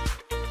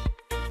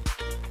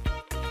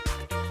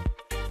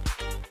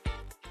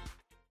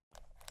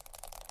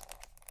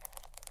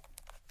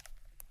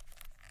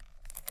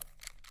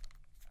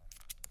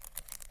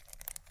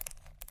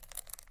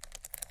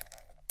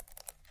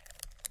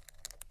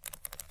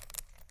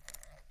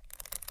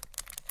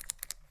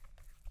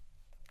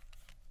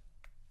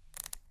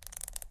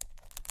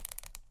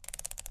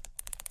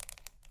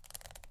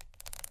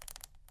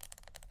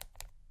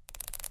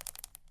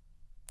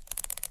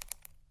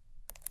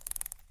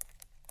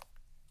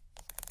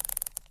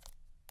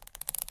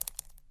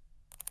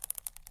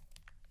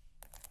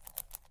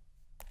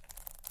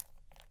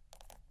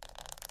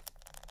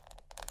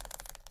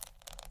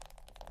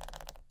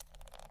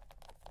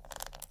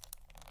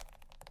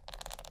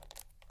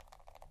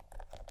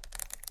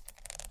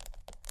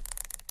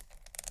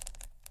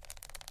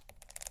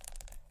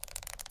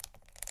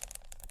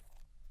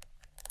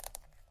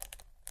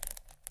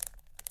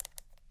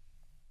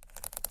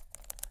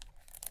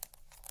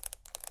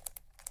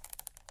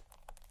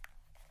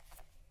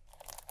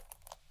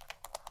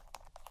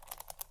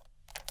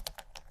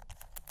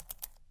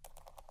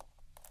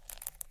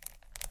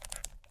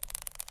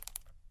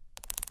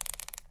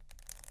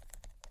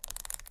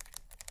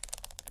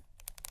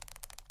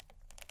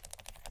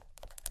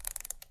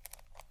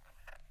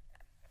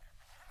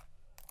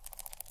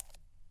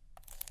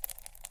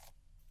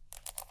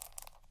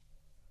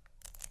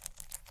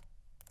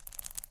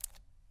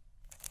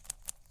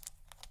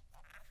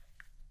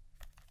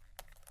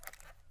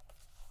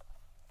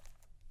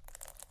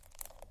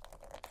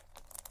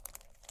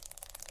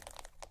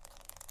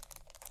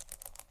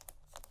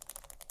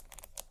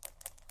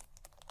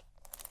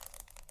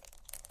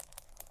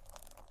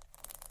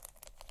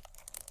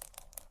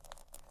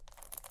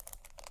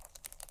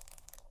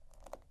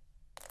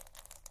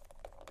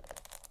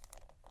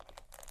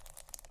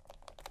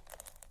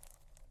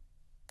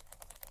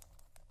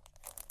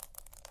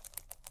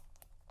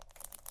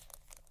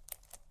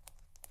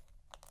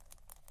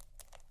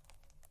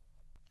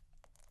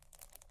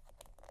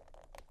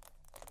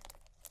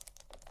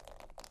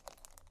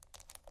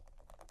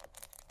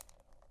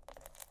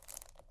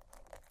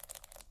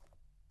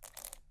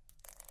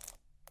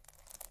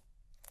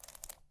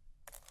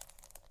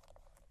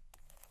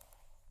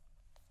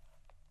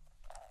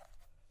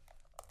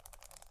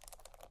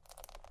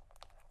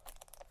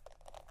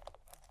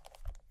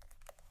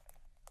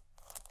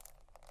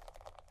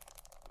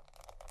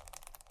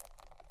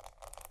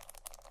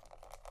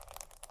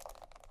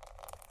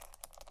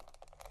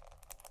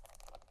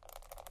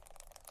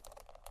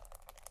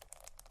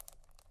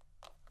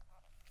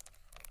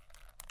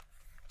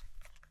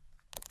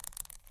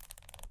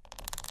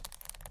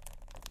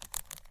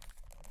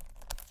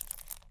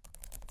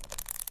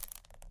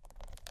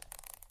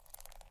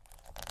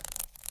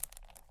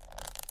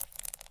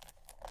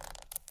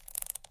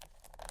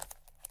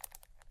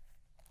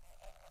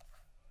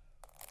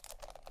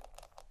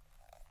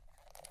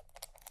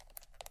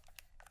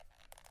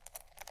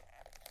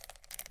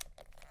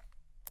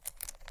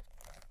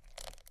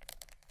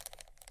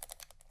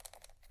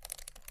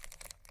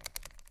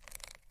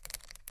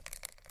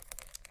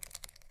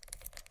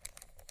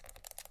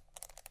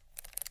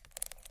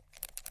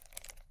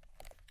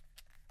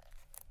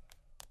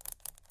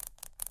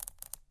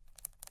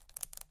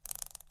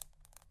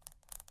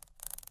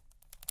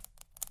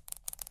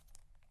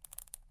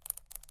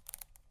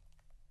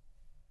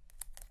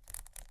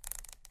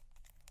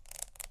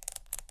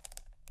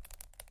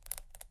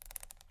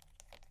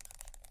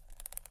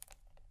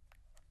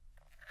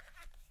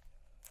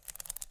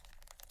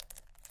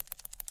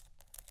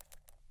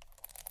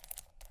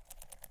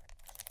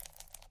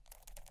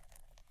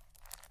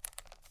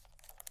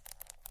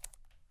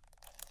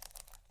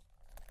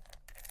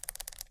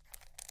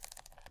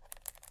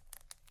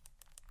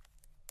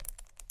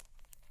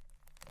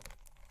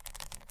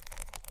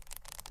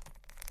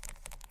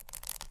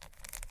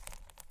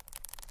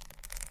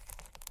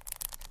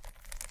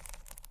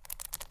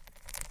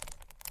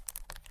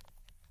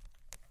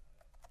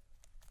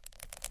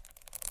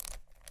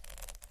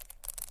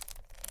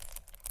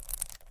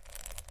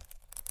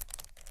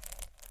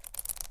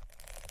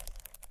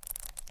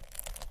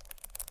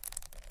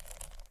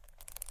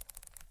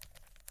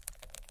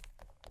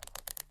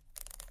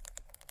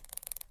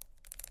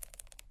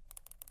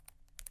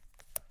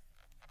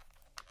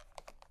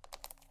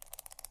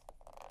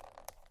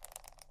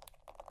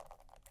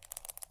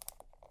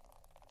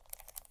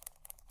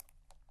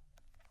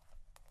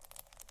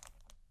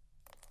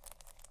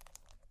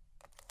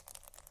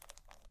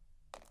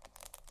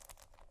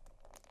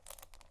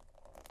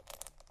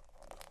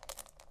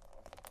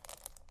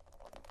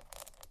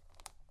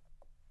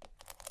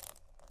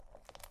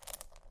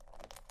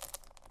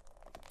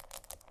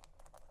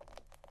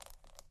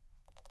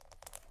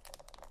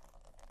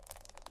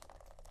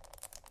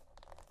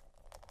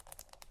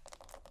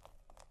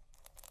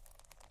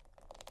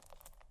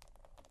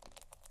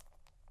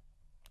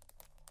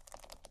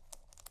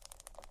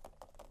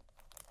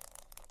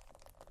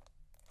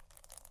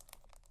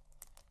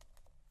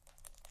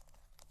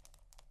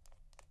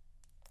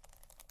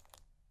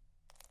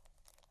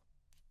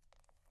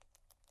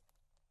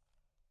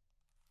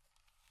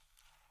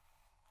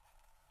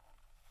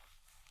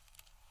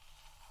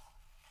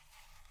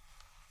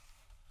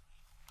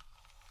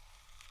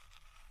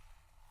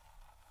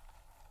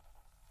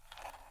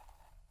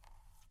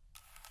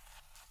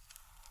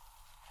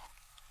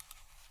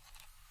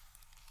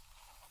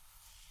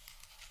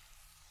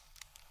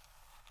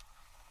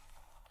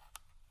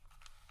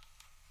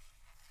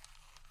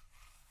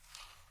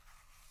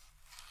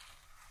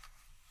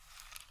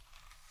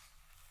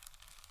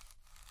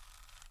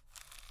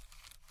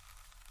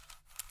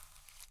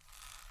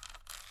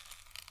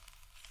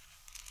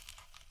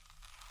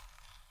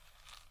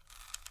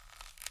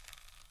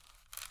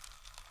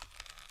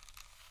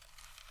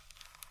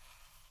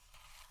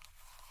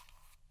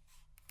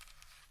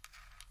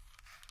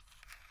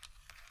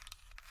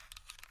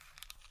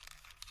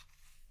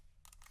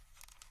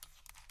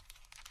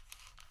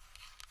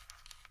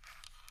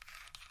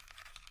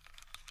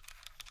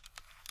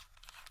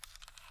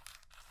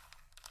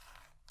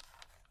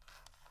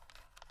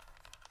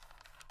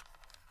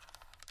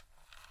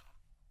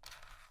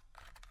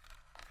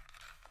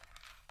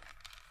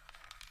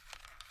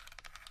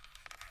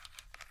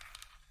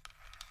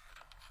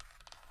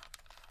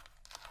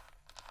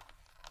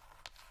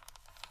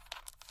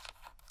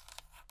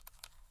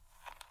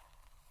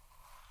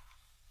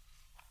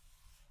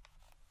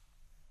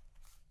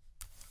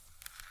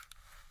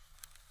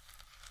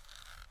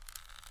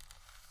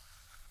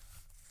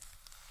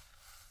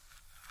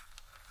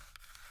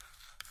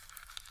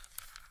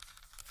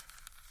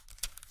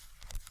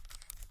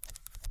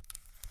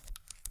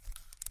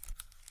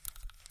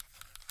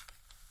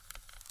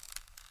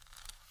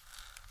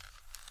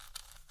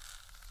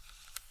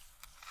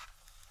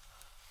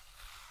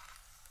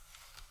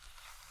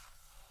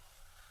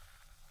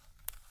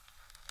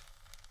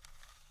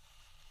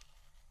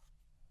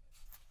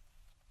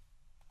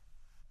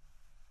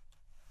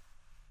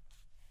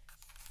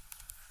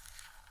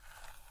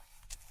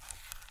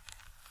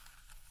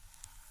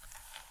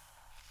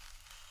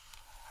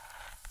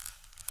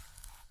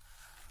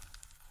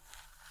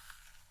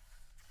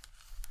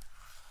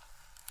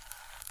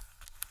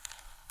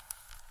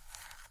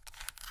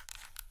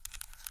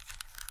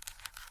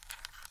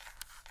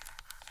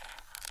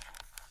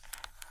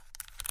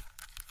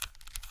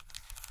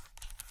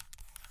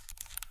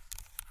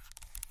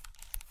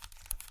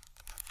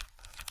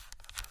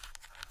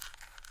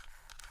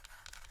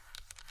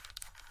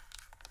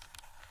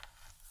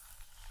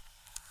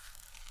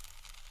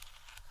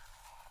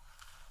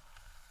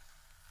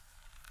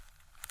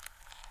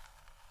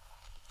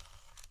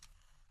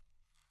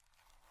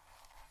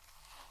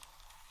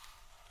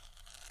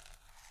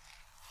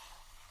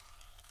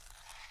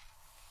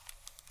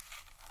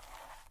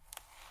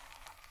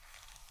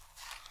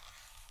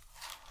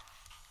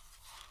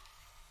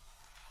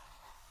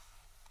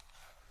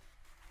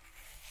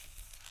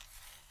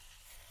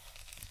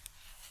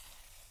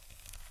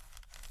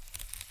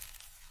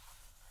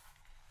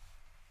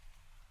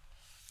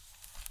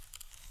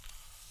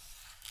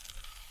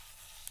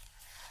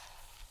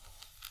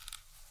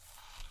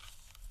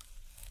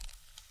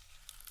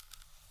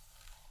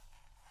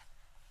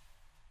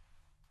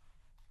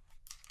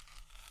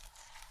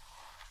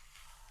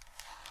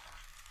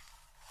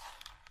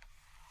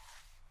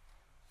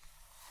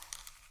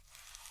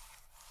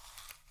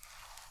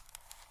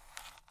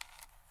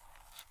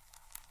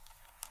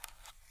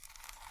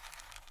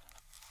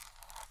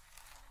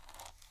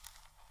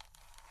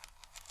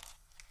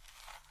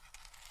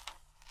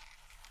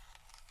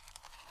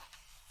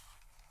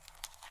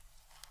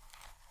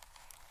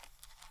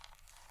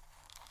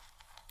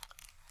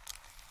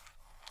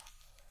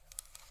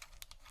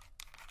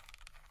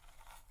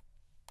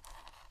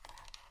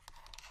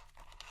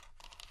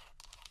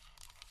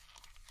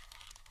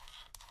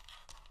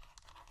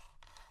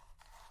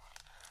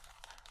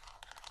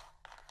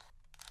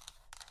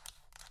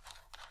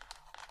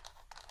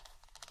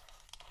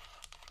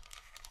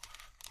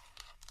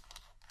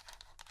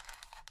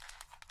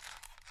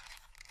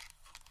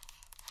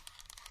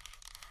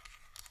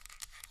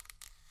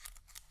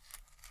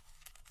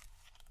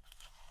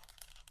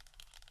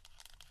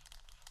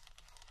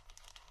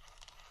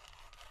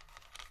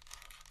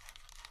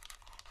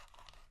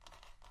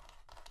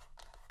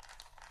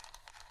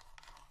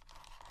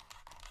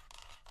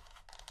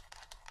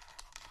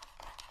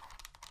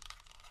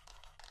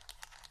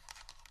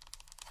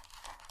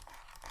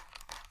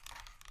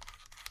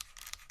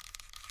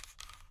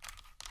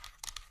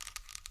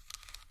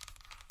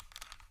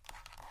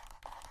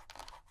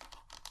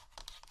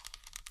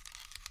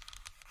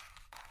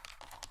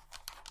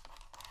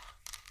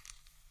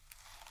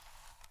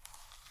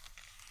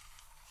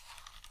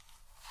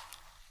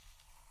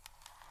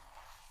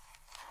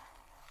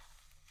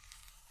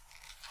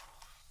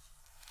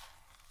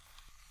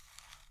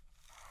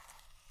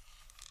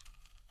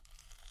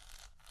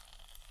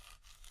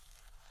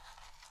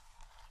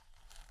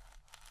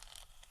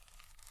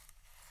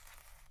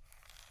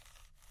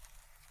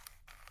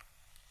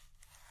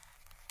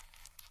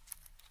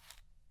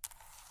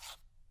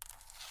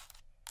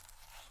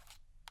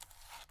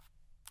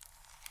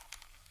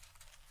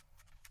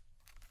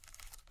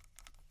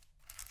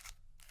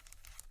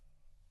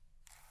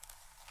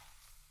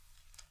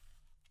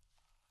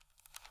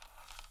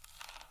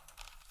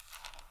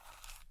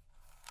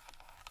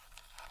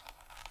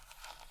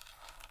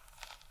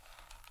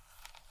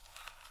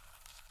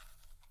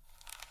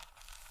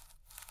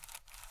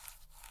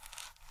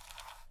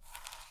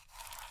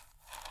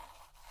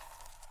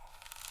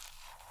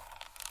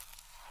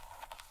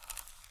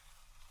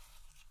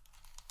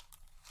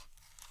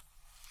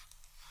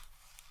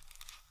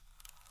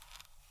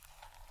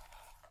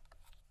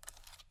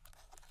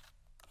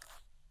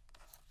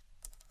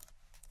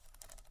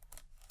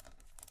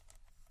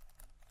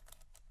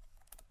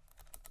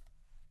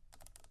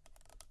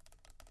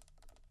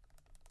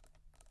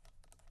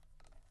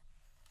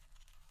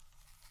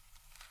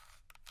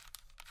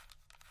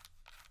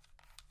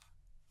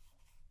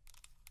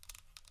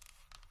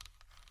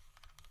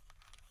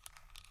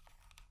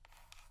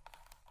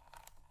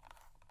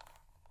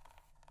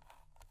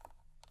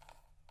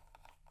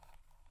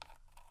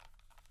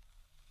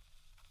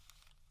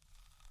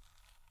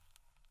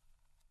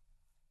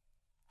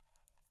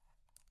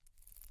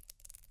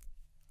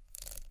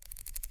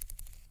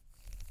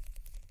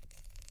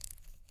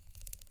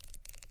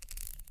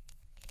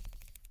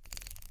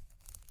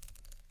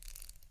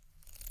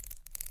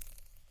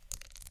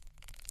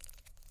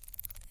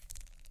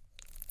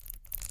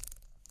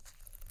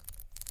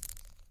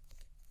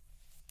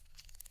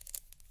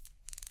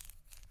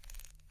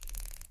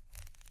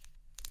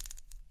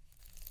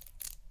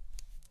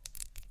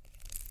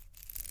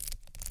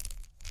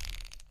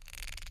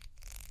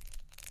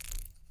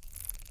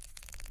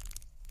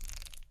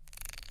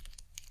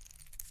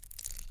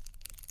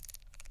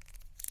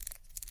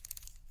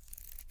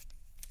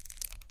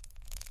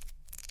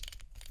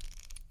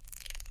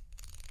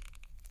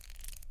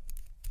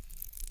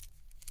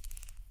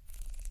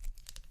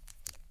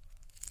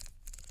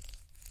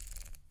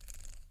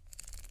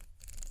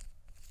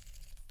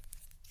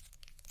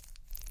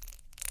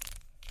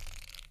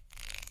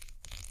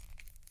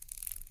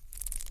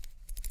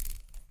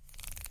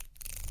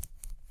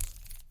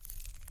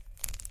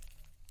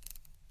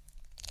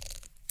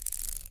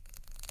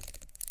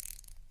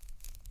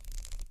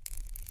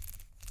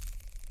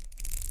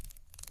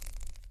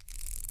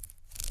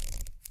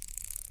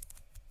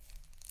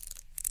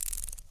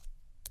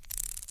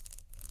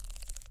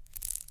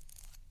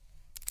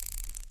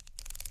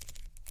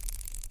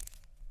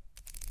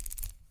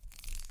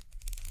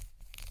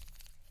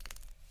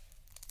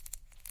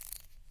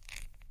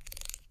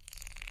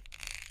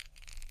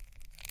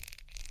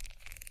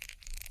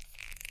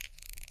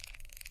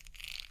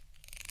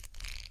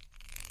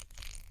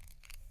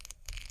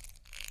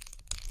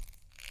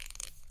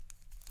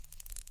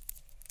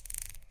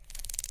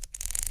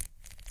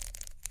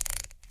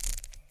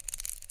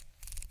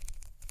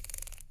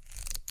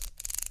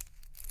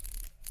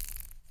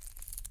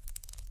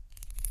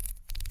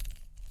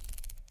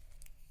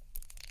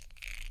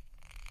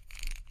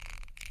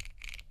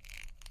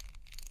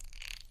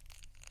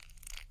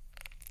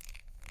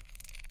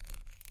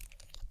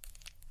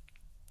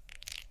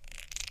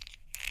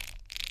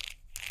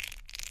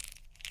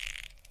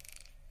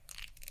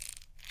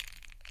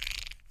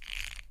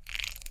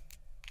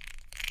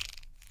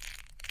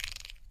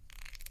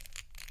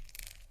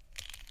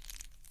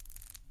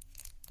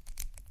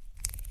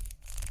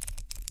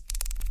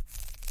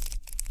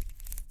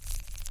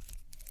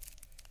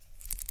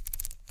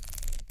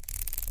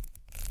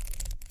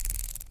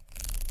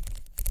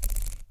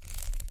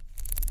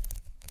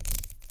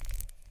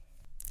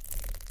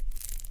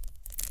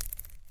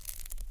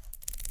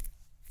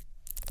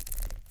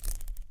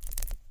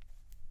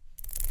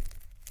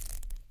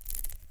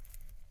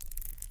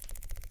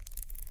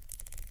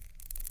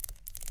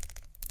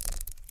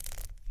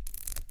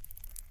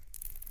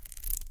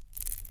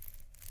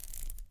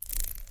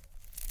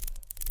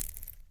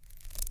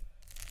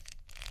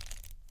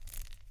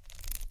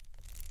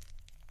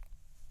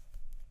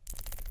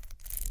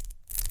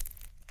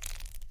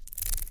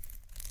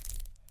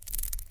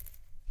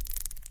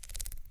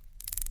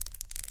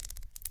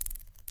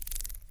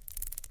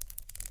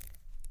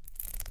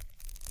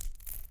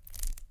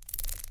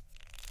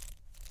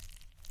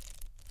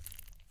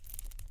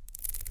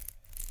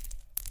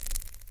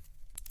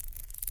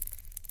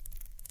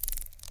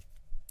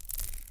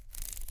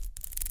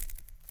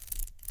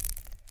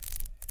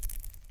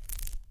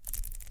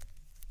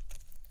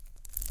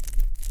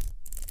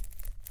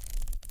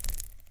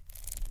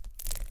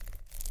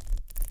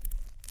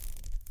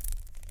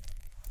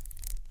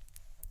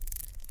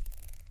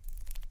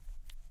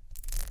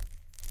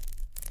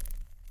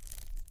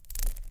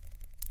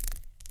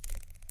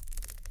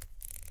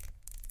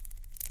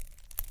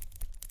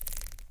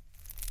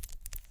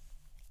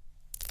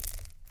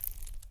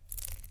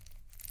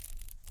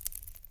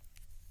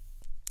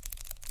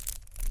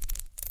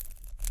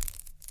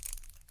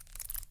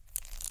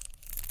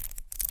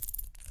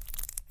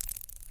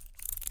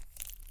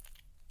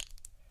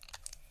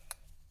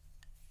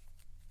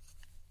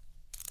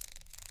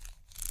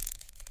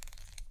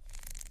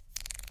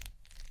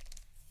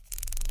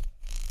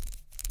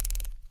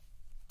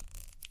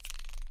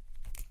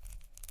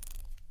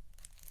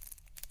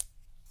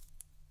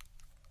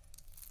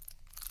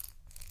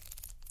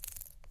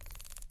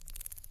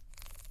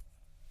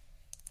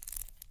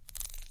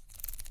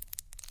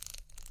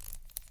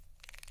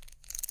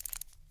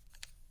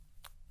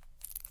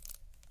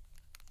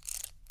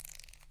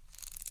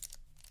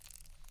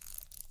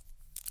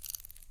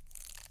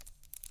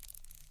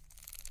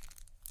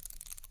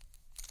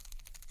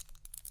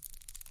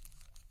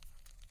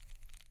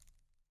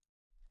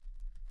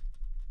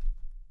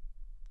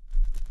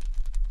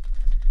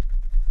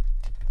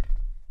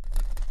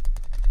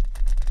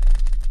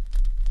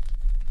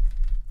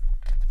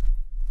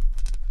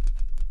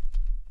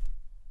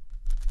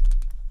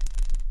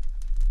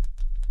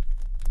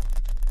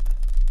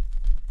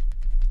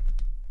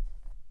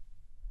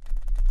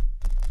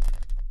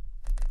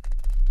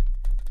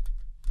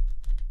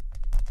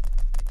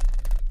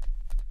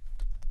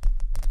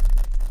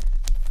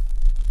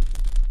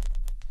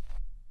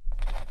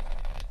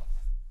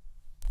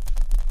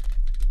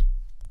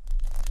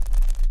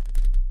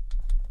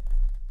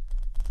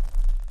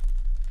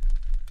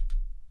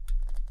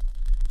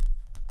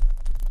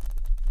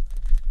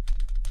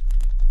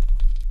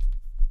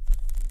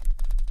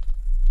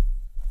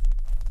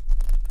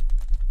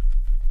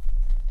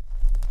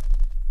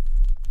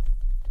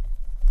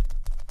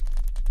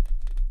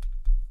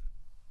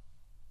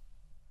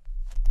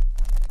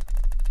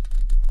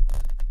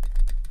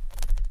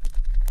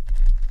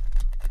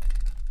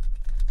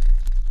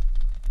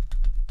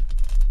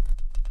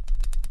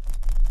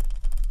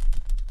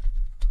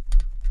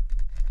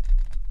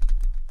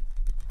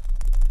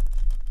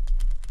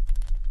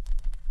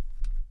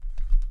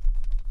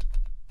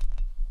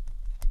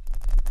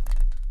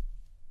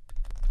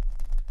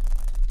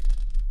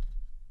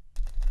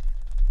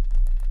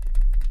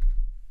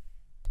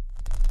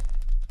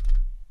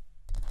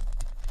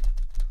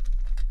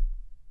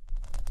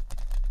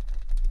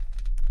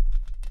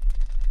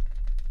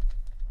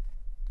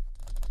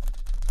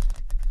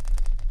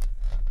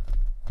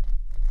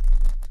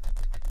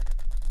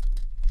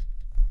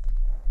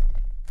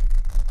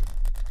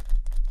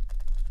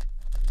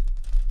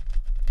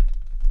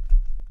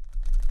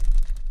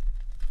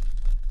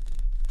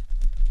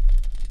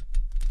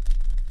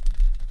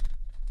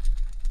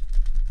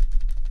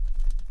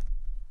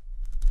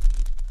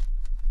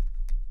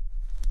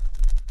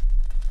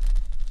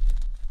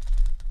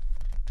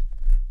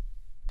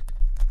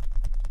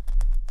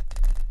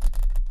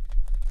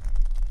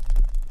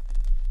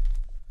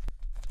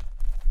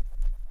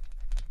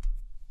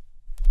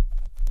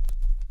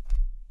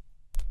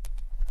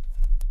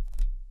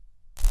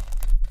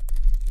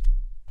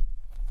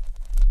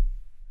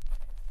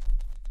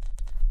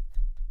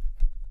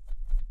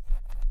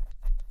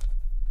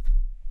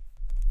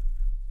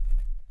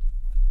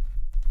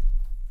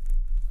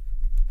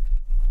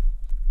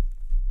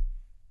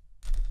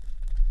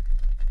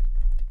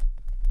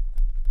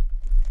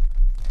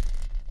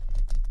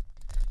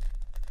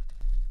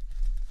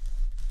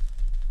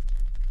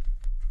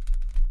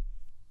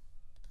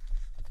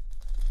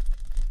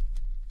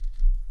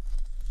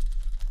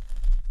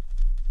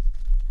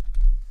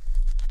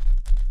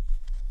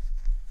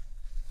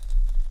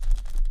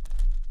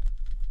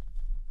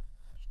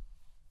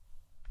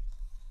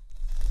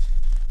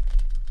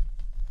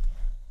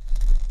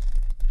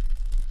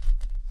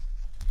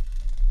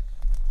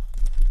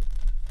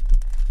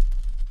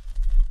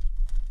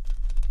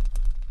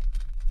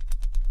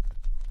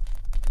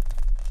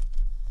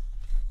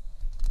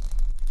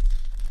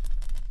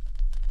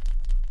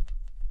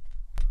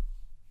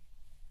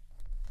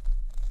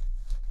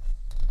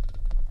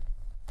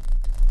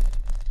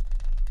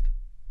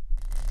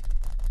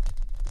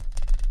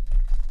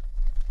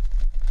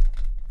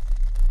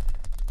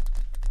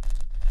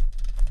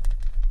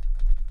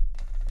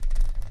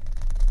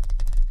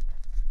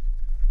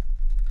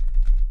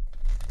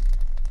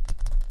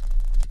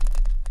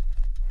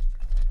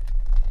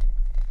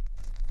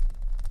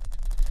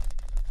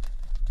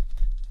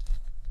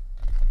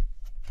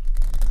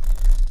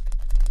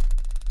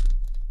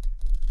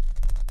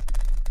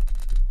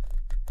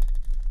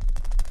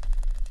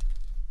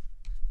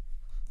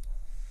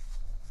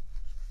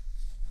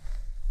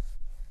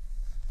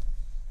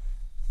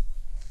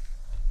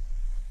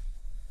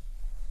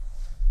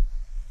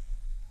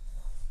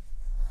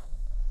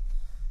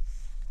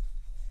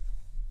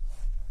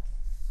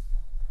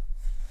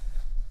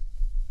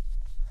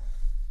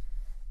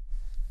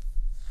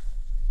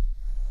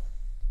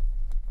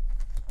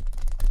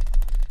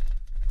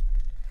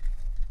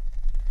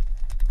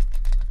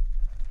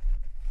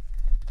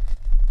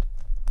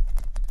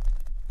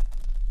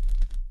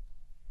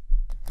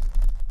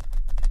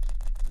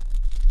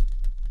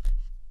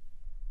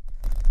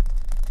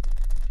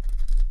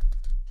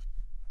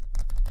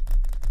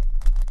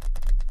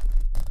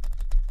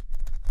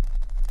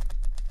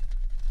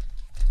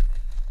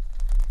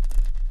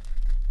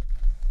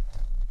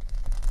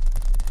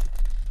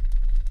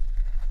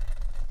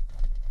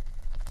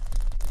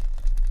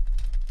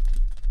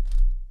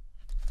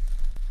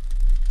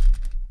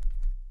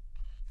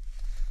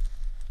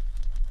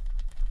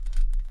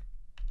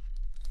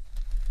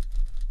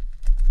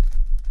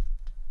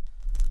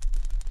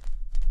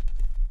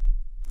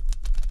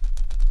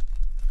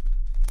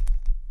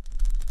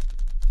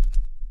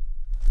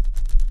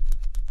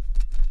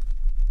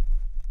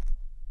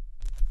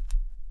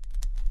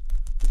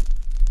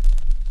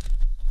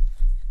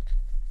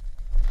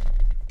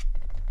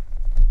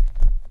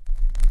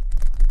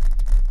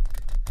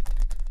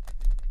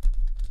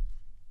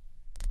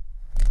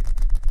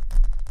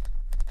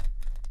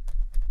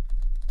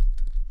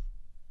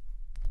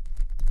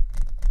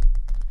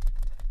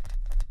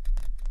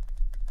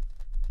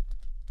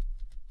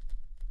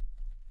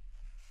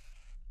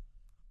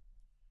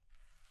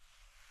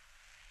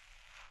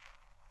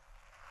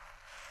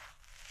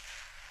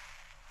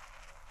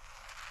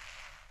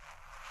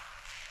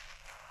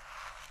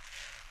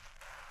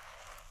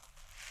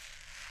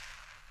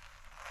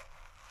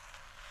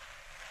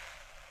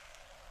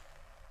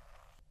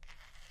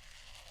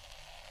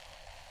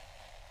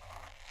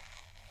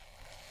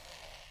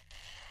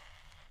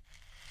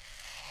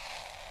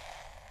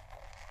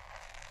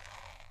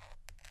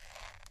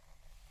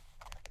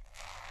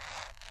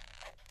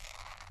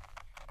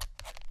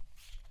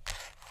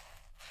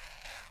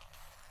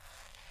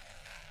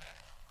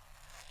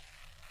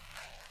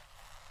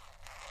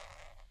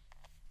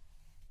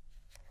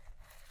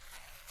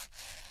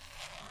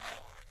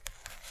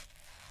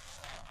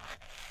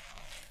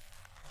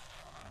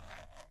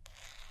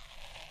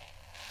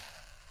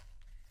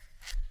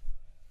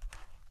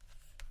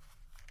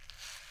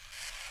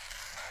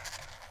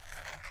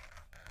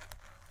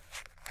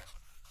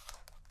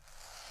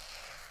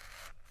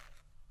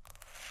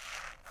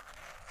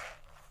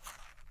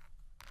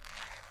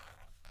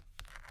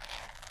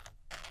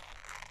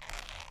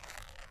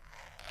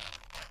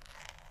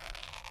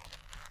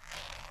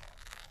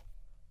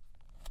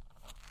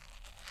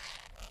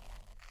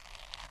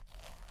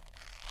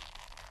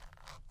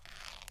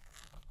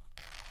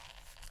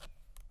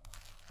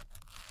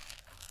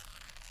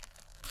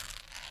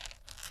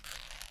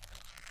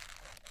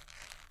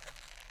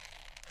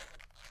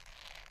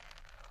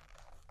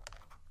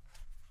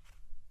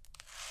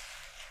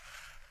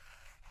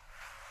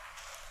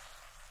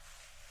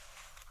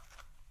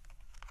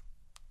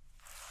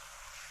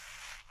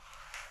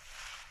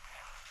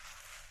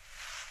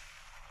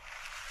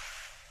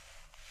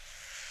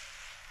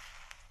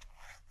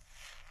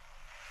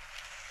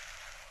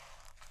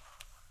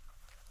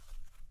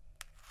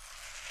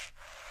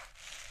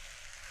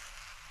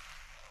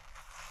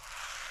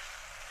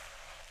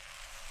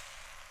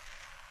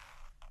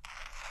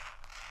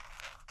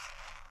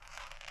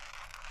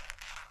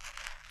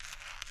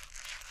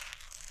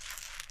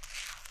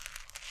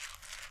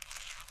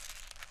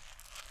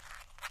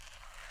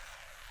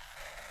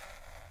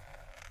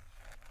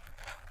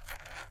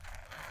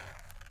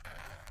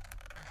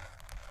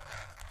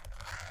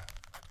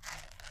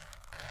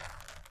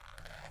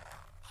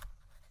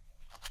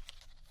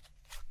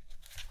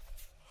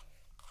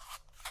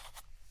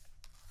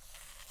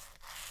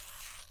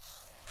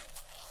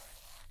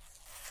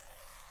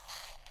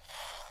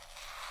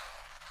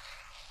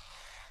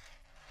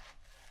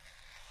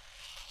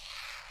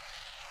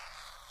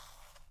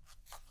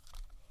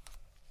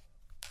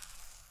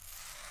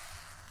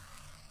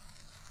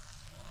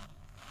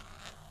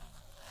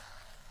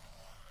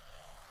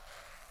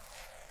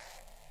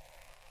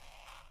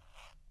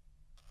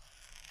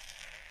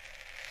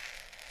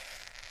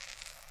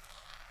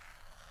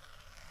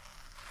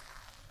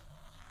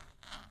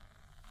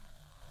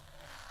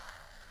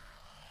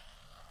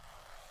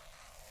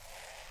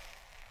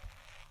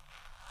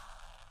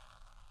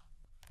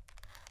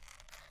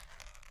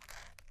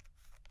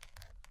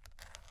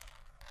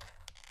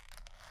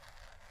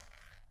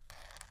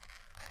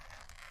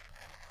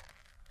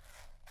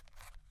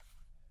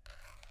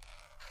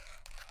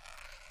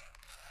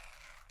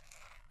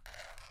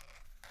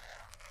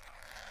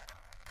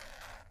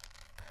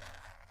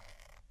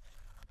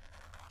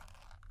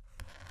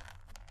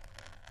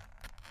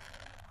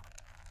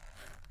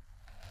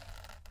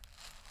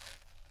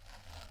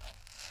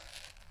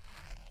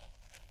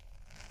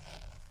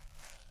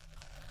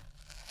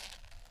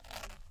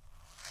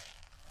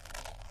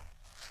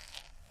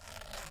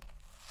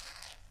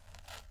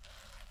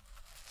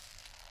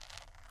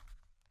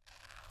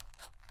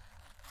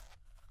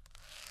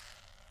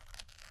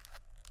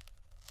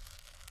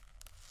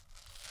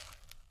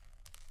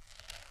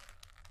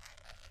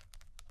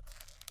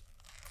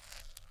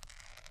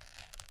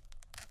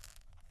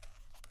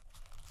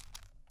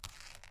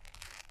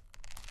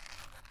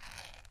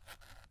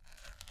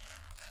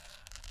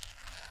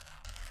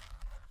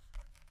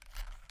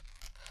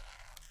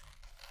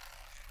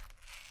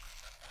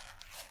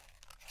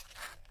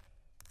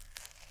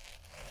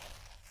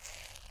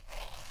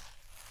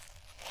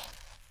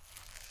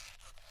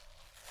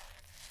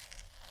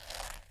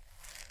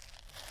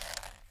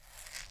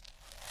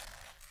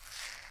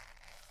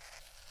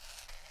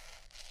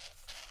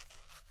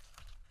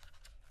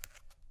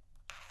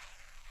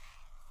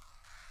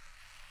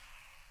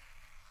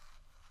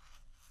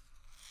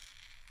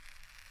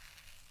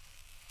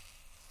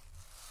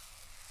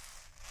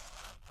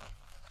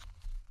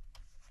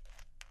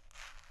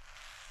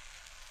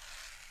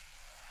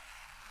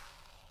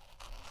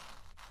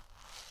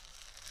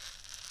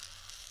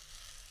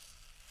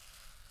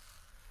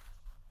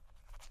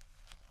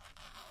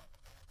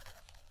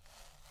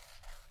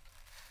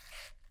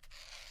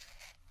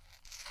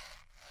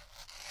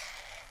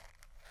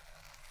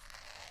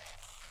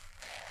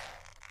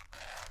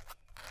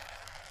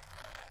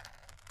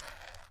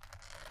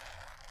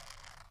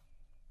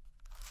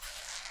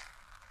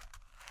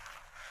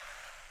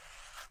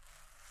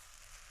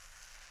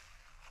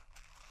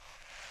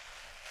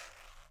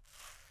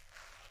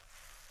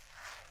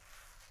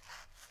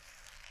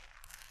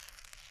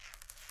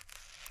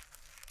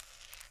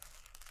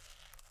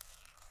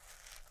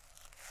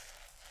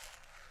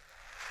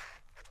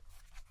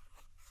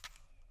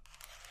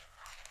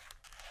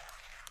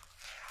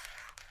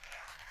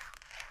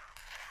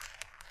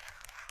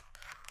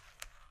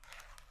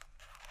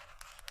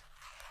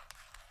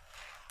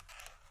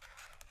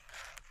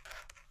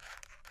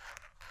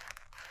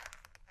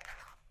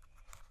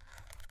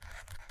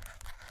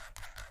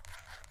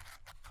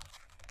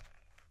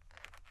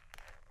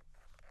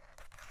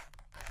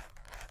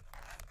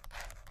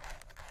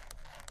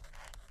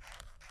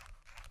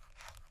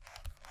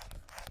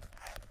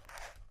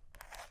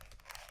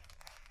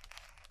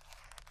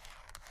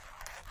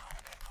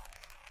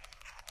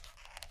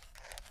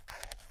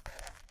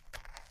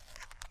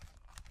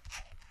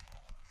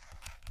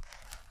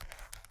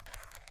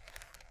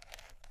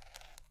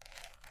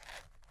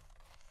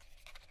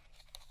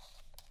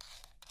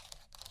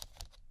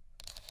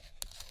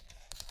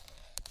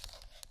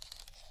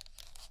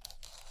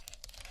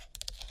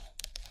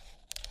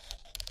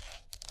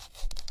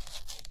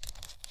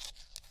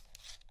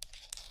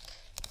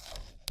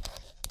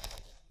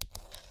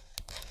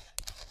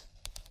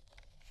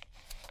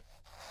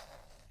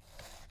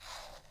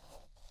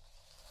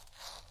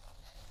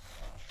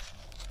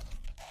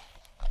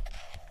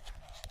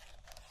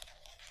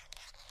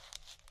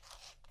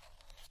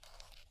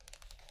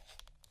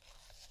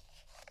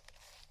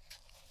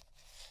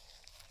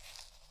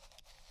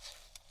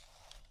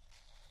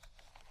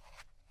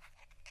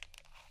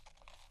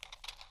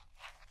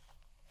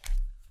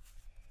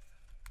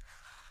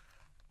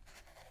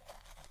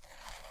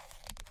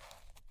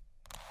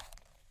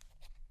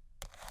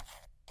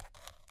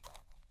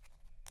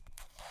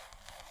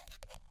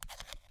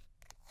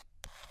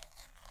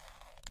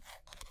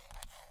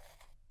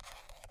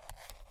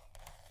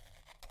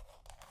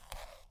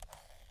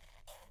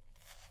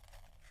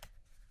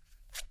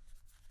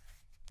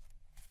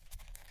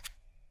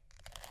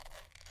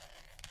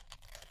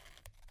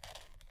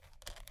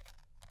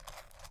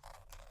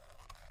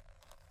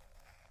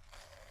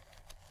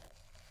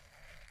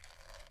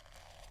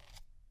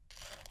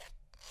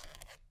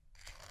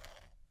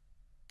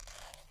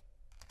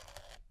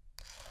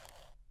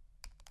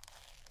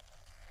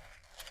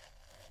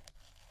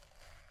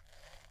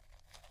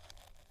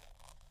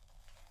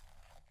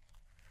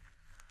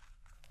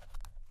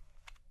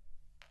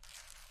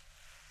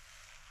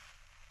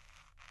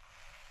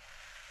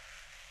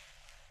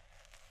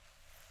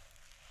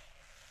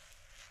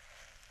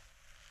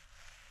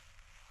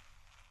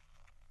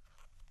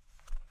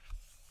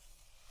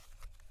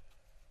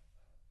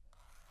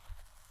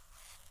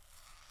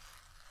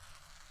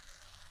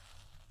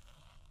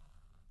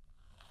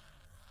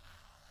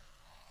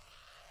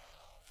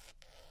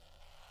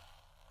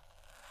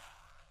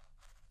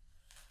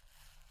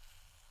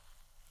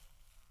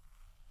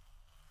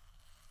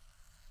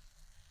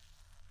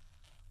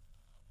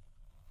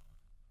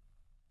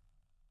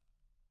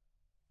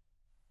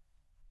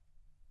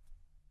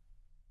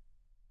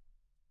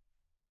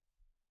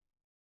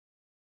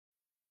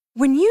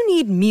 When you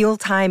need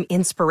mealtime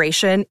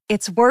inspiration,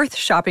 it's worth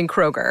shopping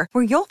Kroger,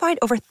 where you'll find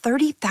over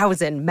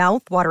 30,000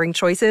 mouth-watering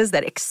choices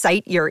that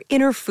excite your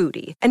inner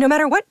foodie. And no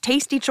matter what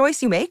tasty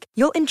choice you make,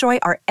 you'll enjoy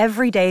our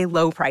everyday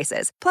low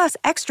prices, plus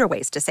extra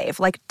ways to save,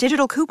 like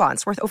digital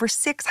coupons worth over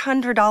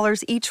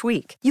 $600 each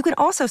week. You can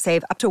also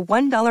save up to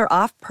 $1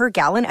 off per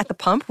gallon at the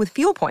pump with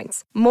fuel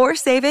points. More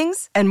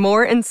savings and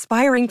more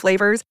inspiring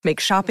flavors make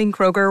shopping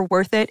Kroger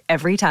worth it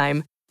every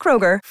time.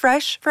 Kroger,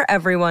 fresh for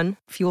everyone.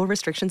 Fuel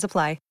restrictions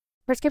apply.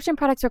 Prescription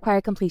products require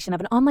completion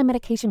of an online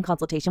medication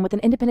consultation with an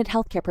independent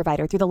healthcare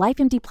provider through the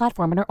LifeMD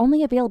platform and are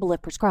only available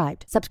if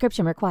prescribed.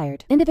 Subscription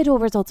required. Individual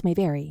results may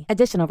vary.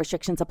 Additional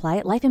restrictions apply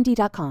at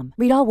lifemd.com.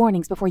 Read all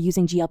warnings before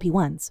using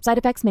GLP-1s. Side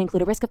effects may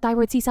include a risk of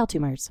thyroid C-cell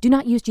tumors. Do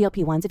not use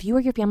GLP-1s if you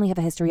or your family have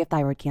a history of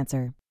thyroid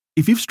cancer.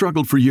 If you've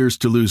struggled for years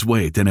to lose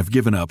weight and have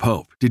given up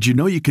hope, did you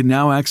know you can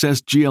now access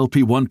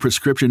GLP-1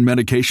 prescription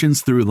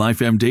medications through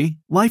LifeMD?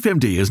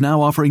 LifeMD is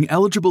now offering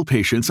eligible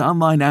patients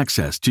online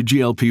access to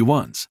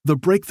GLP-1s, the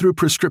breakthrough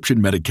prescription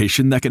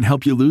medication that can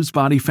help you lose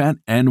body fat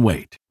and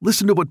weight.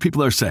 Listen to what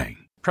people are saying.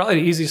 Probably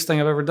the easiest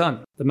thing I've ever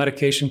done. The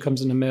medication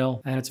comes in the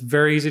mail, and it's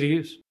very easy to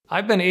use.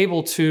 I've been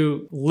able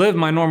to live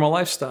my normal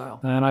lifestyle,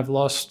 and I've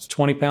lost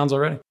 20 pounds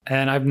already,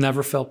 and I've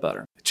never felt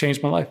better. It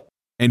changed my life.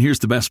 And here's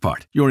the best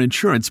part. Your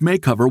insurance may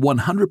cover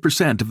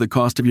 100% of the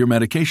cost of your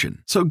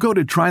medication. So go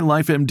to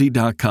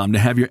TryLifeMD.com to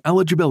have your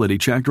eligibility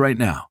checked right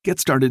now. Get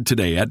started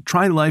today at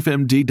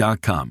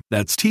TryLifeMD.com.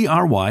 That's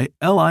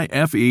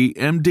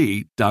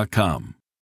TryLifeMD.com.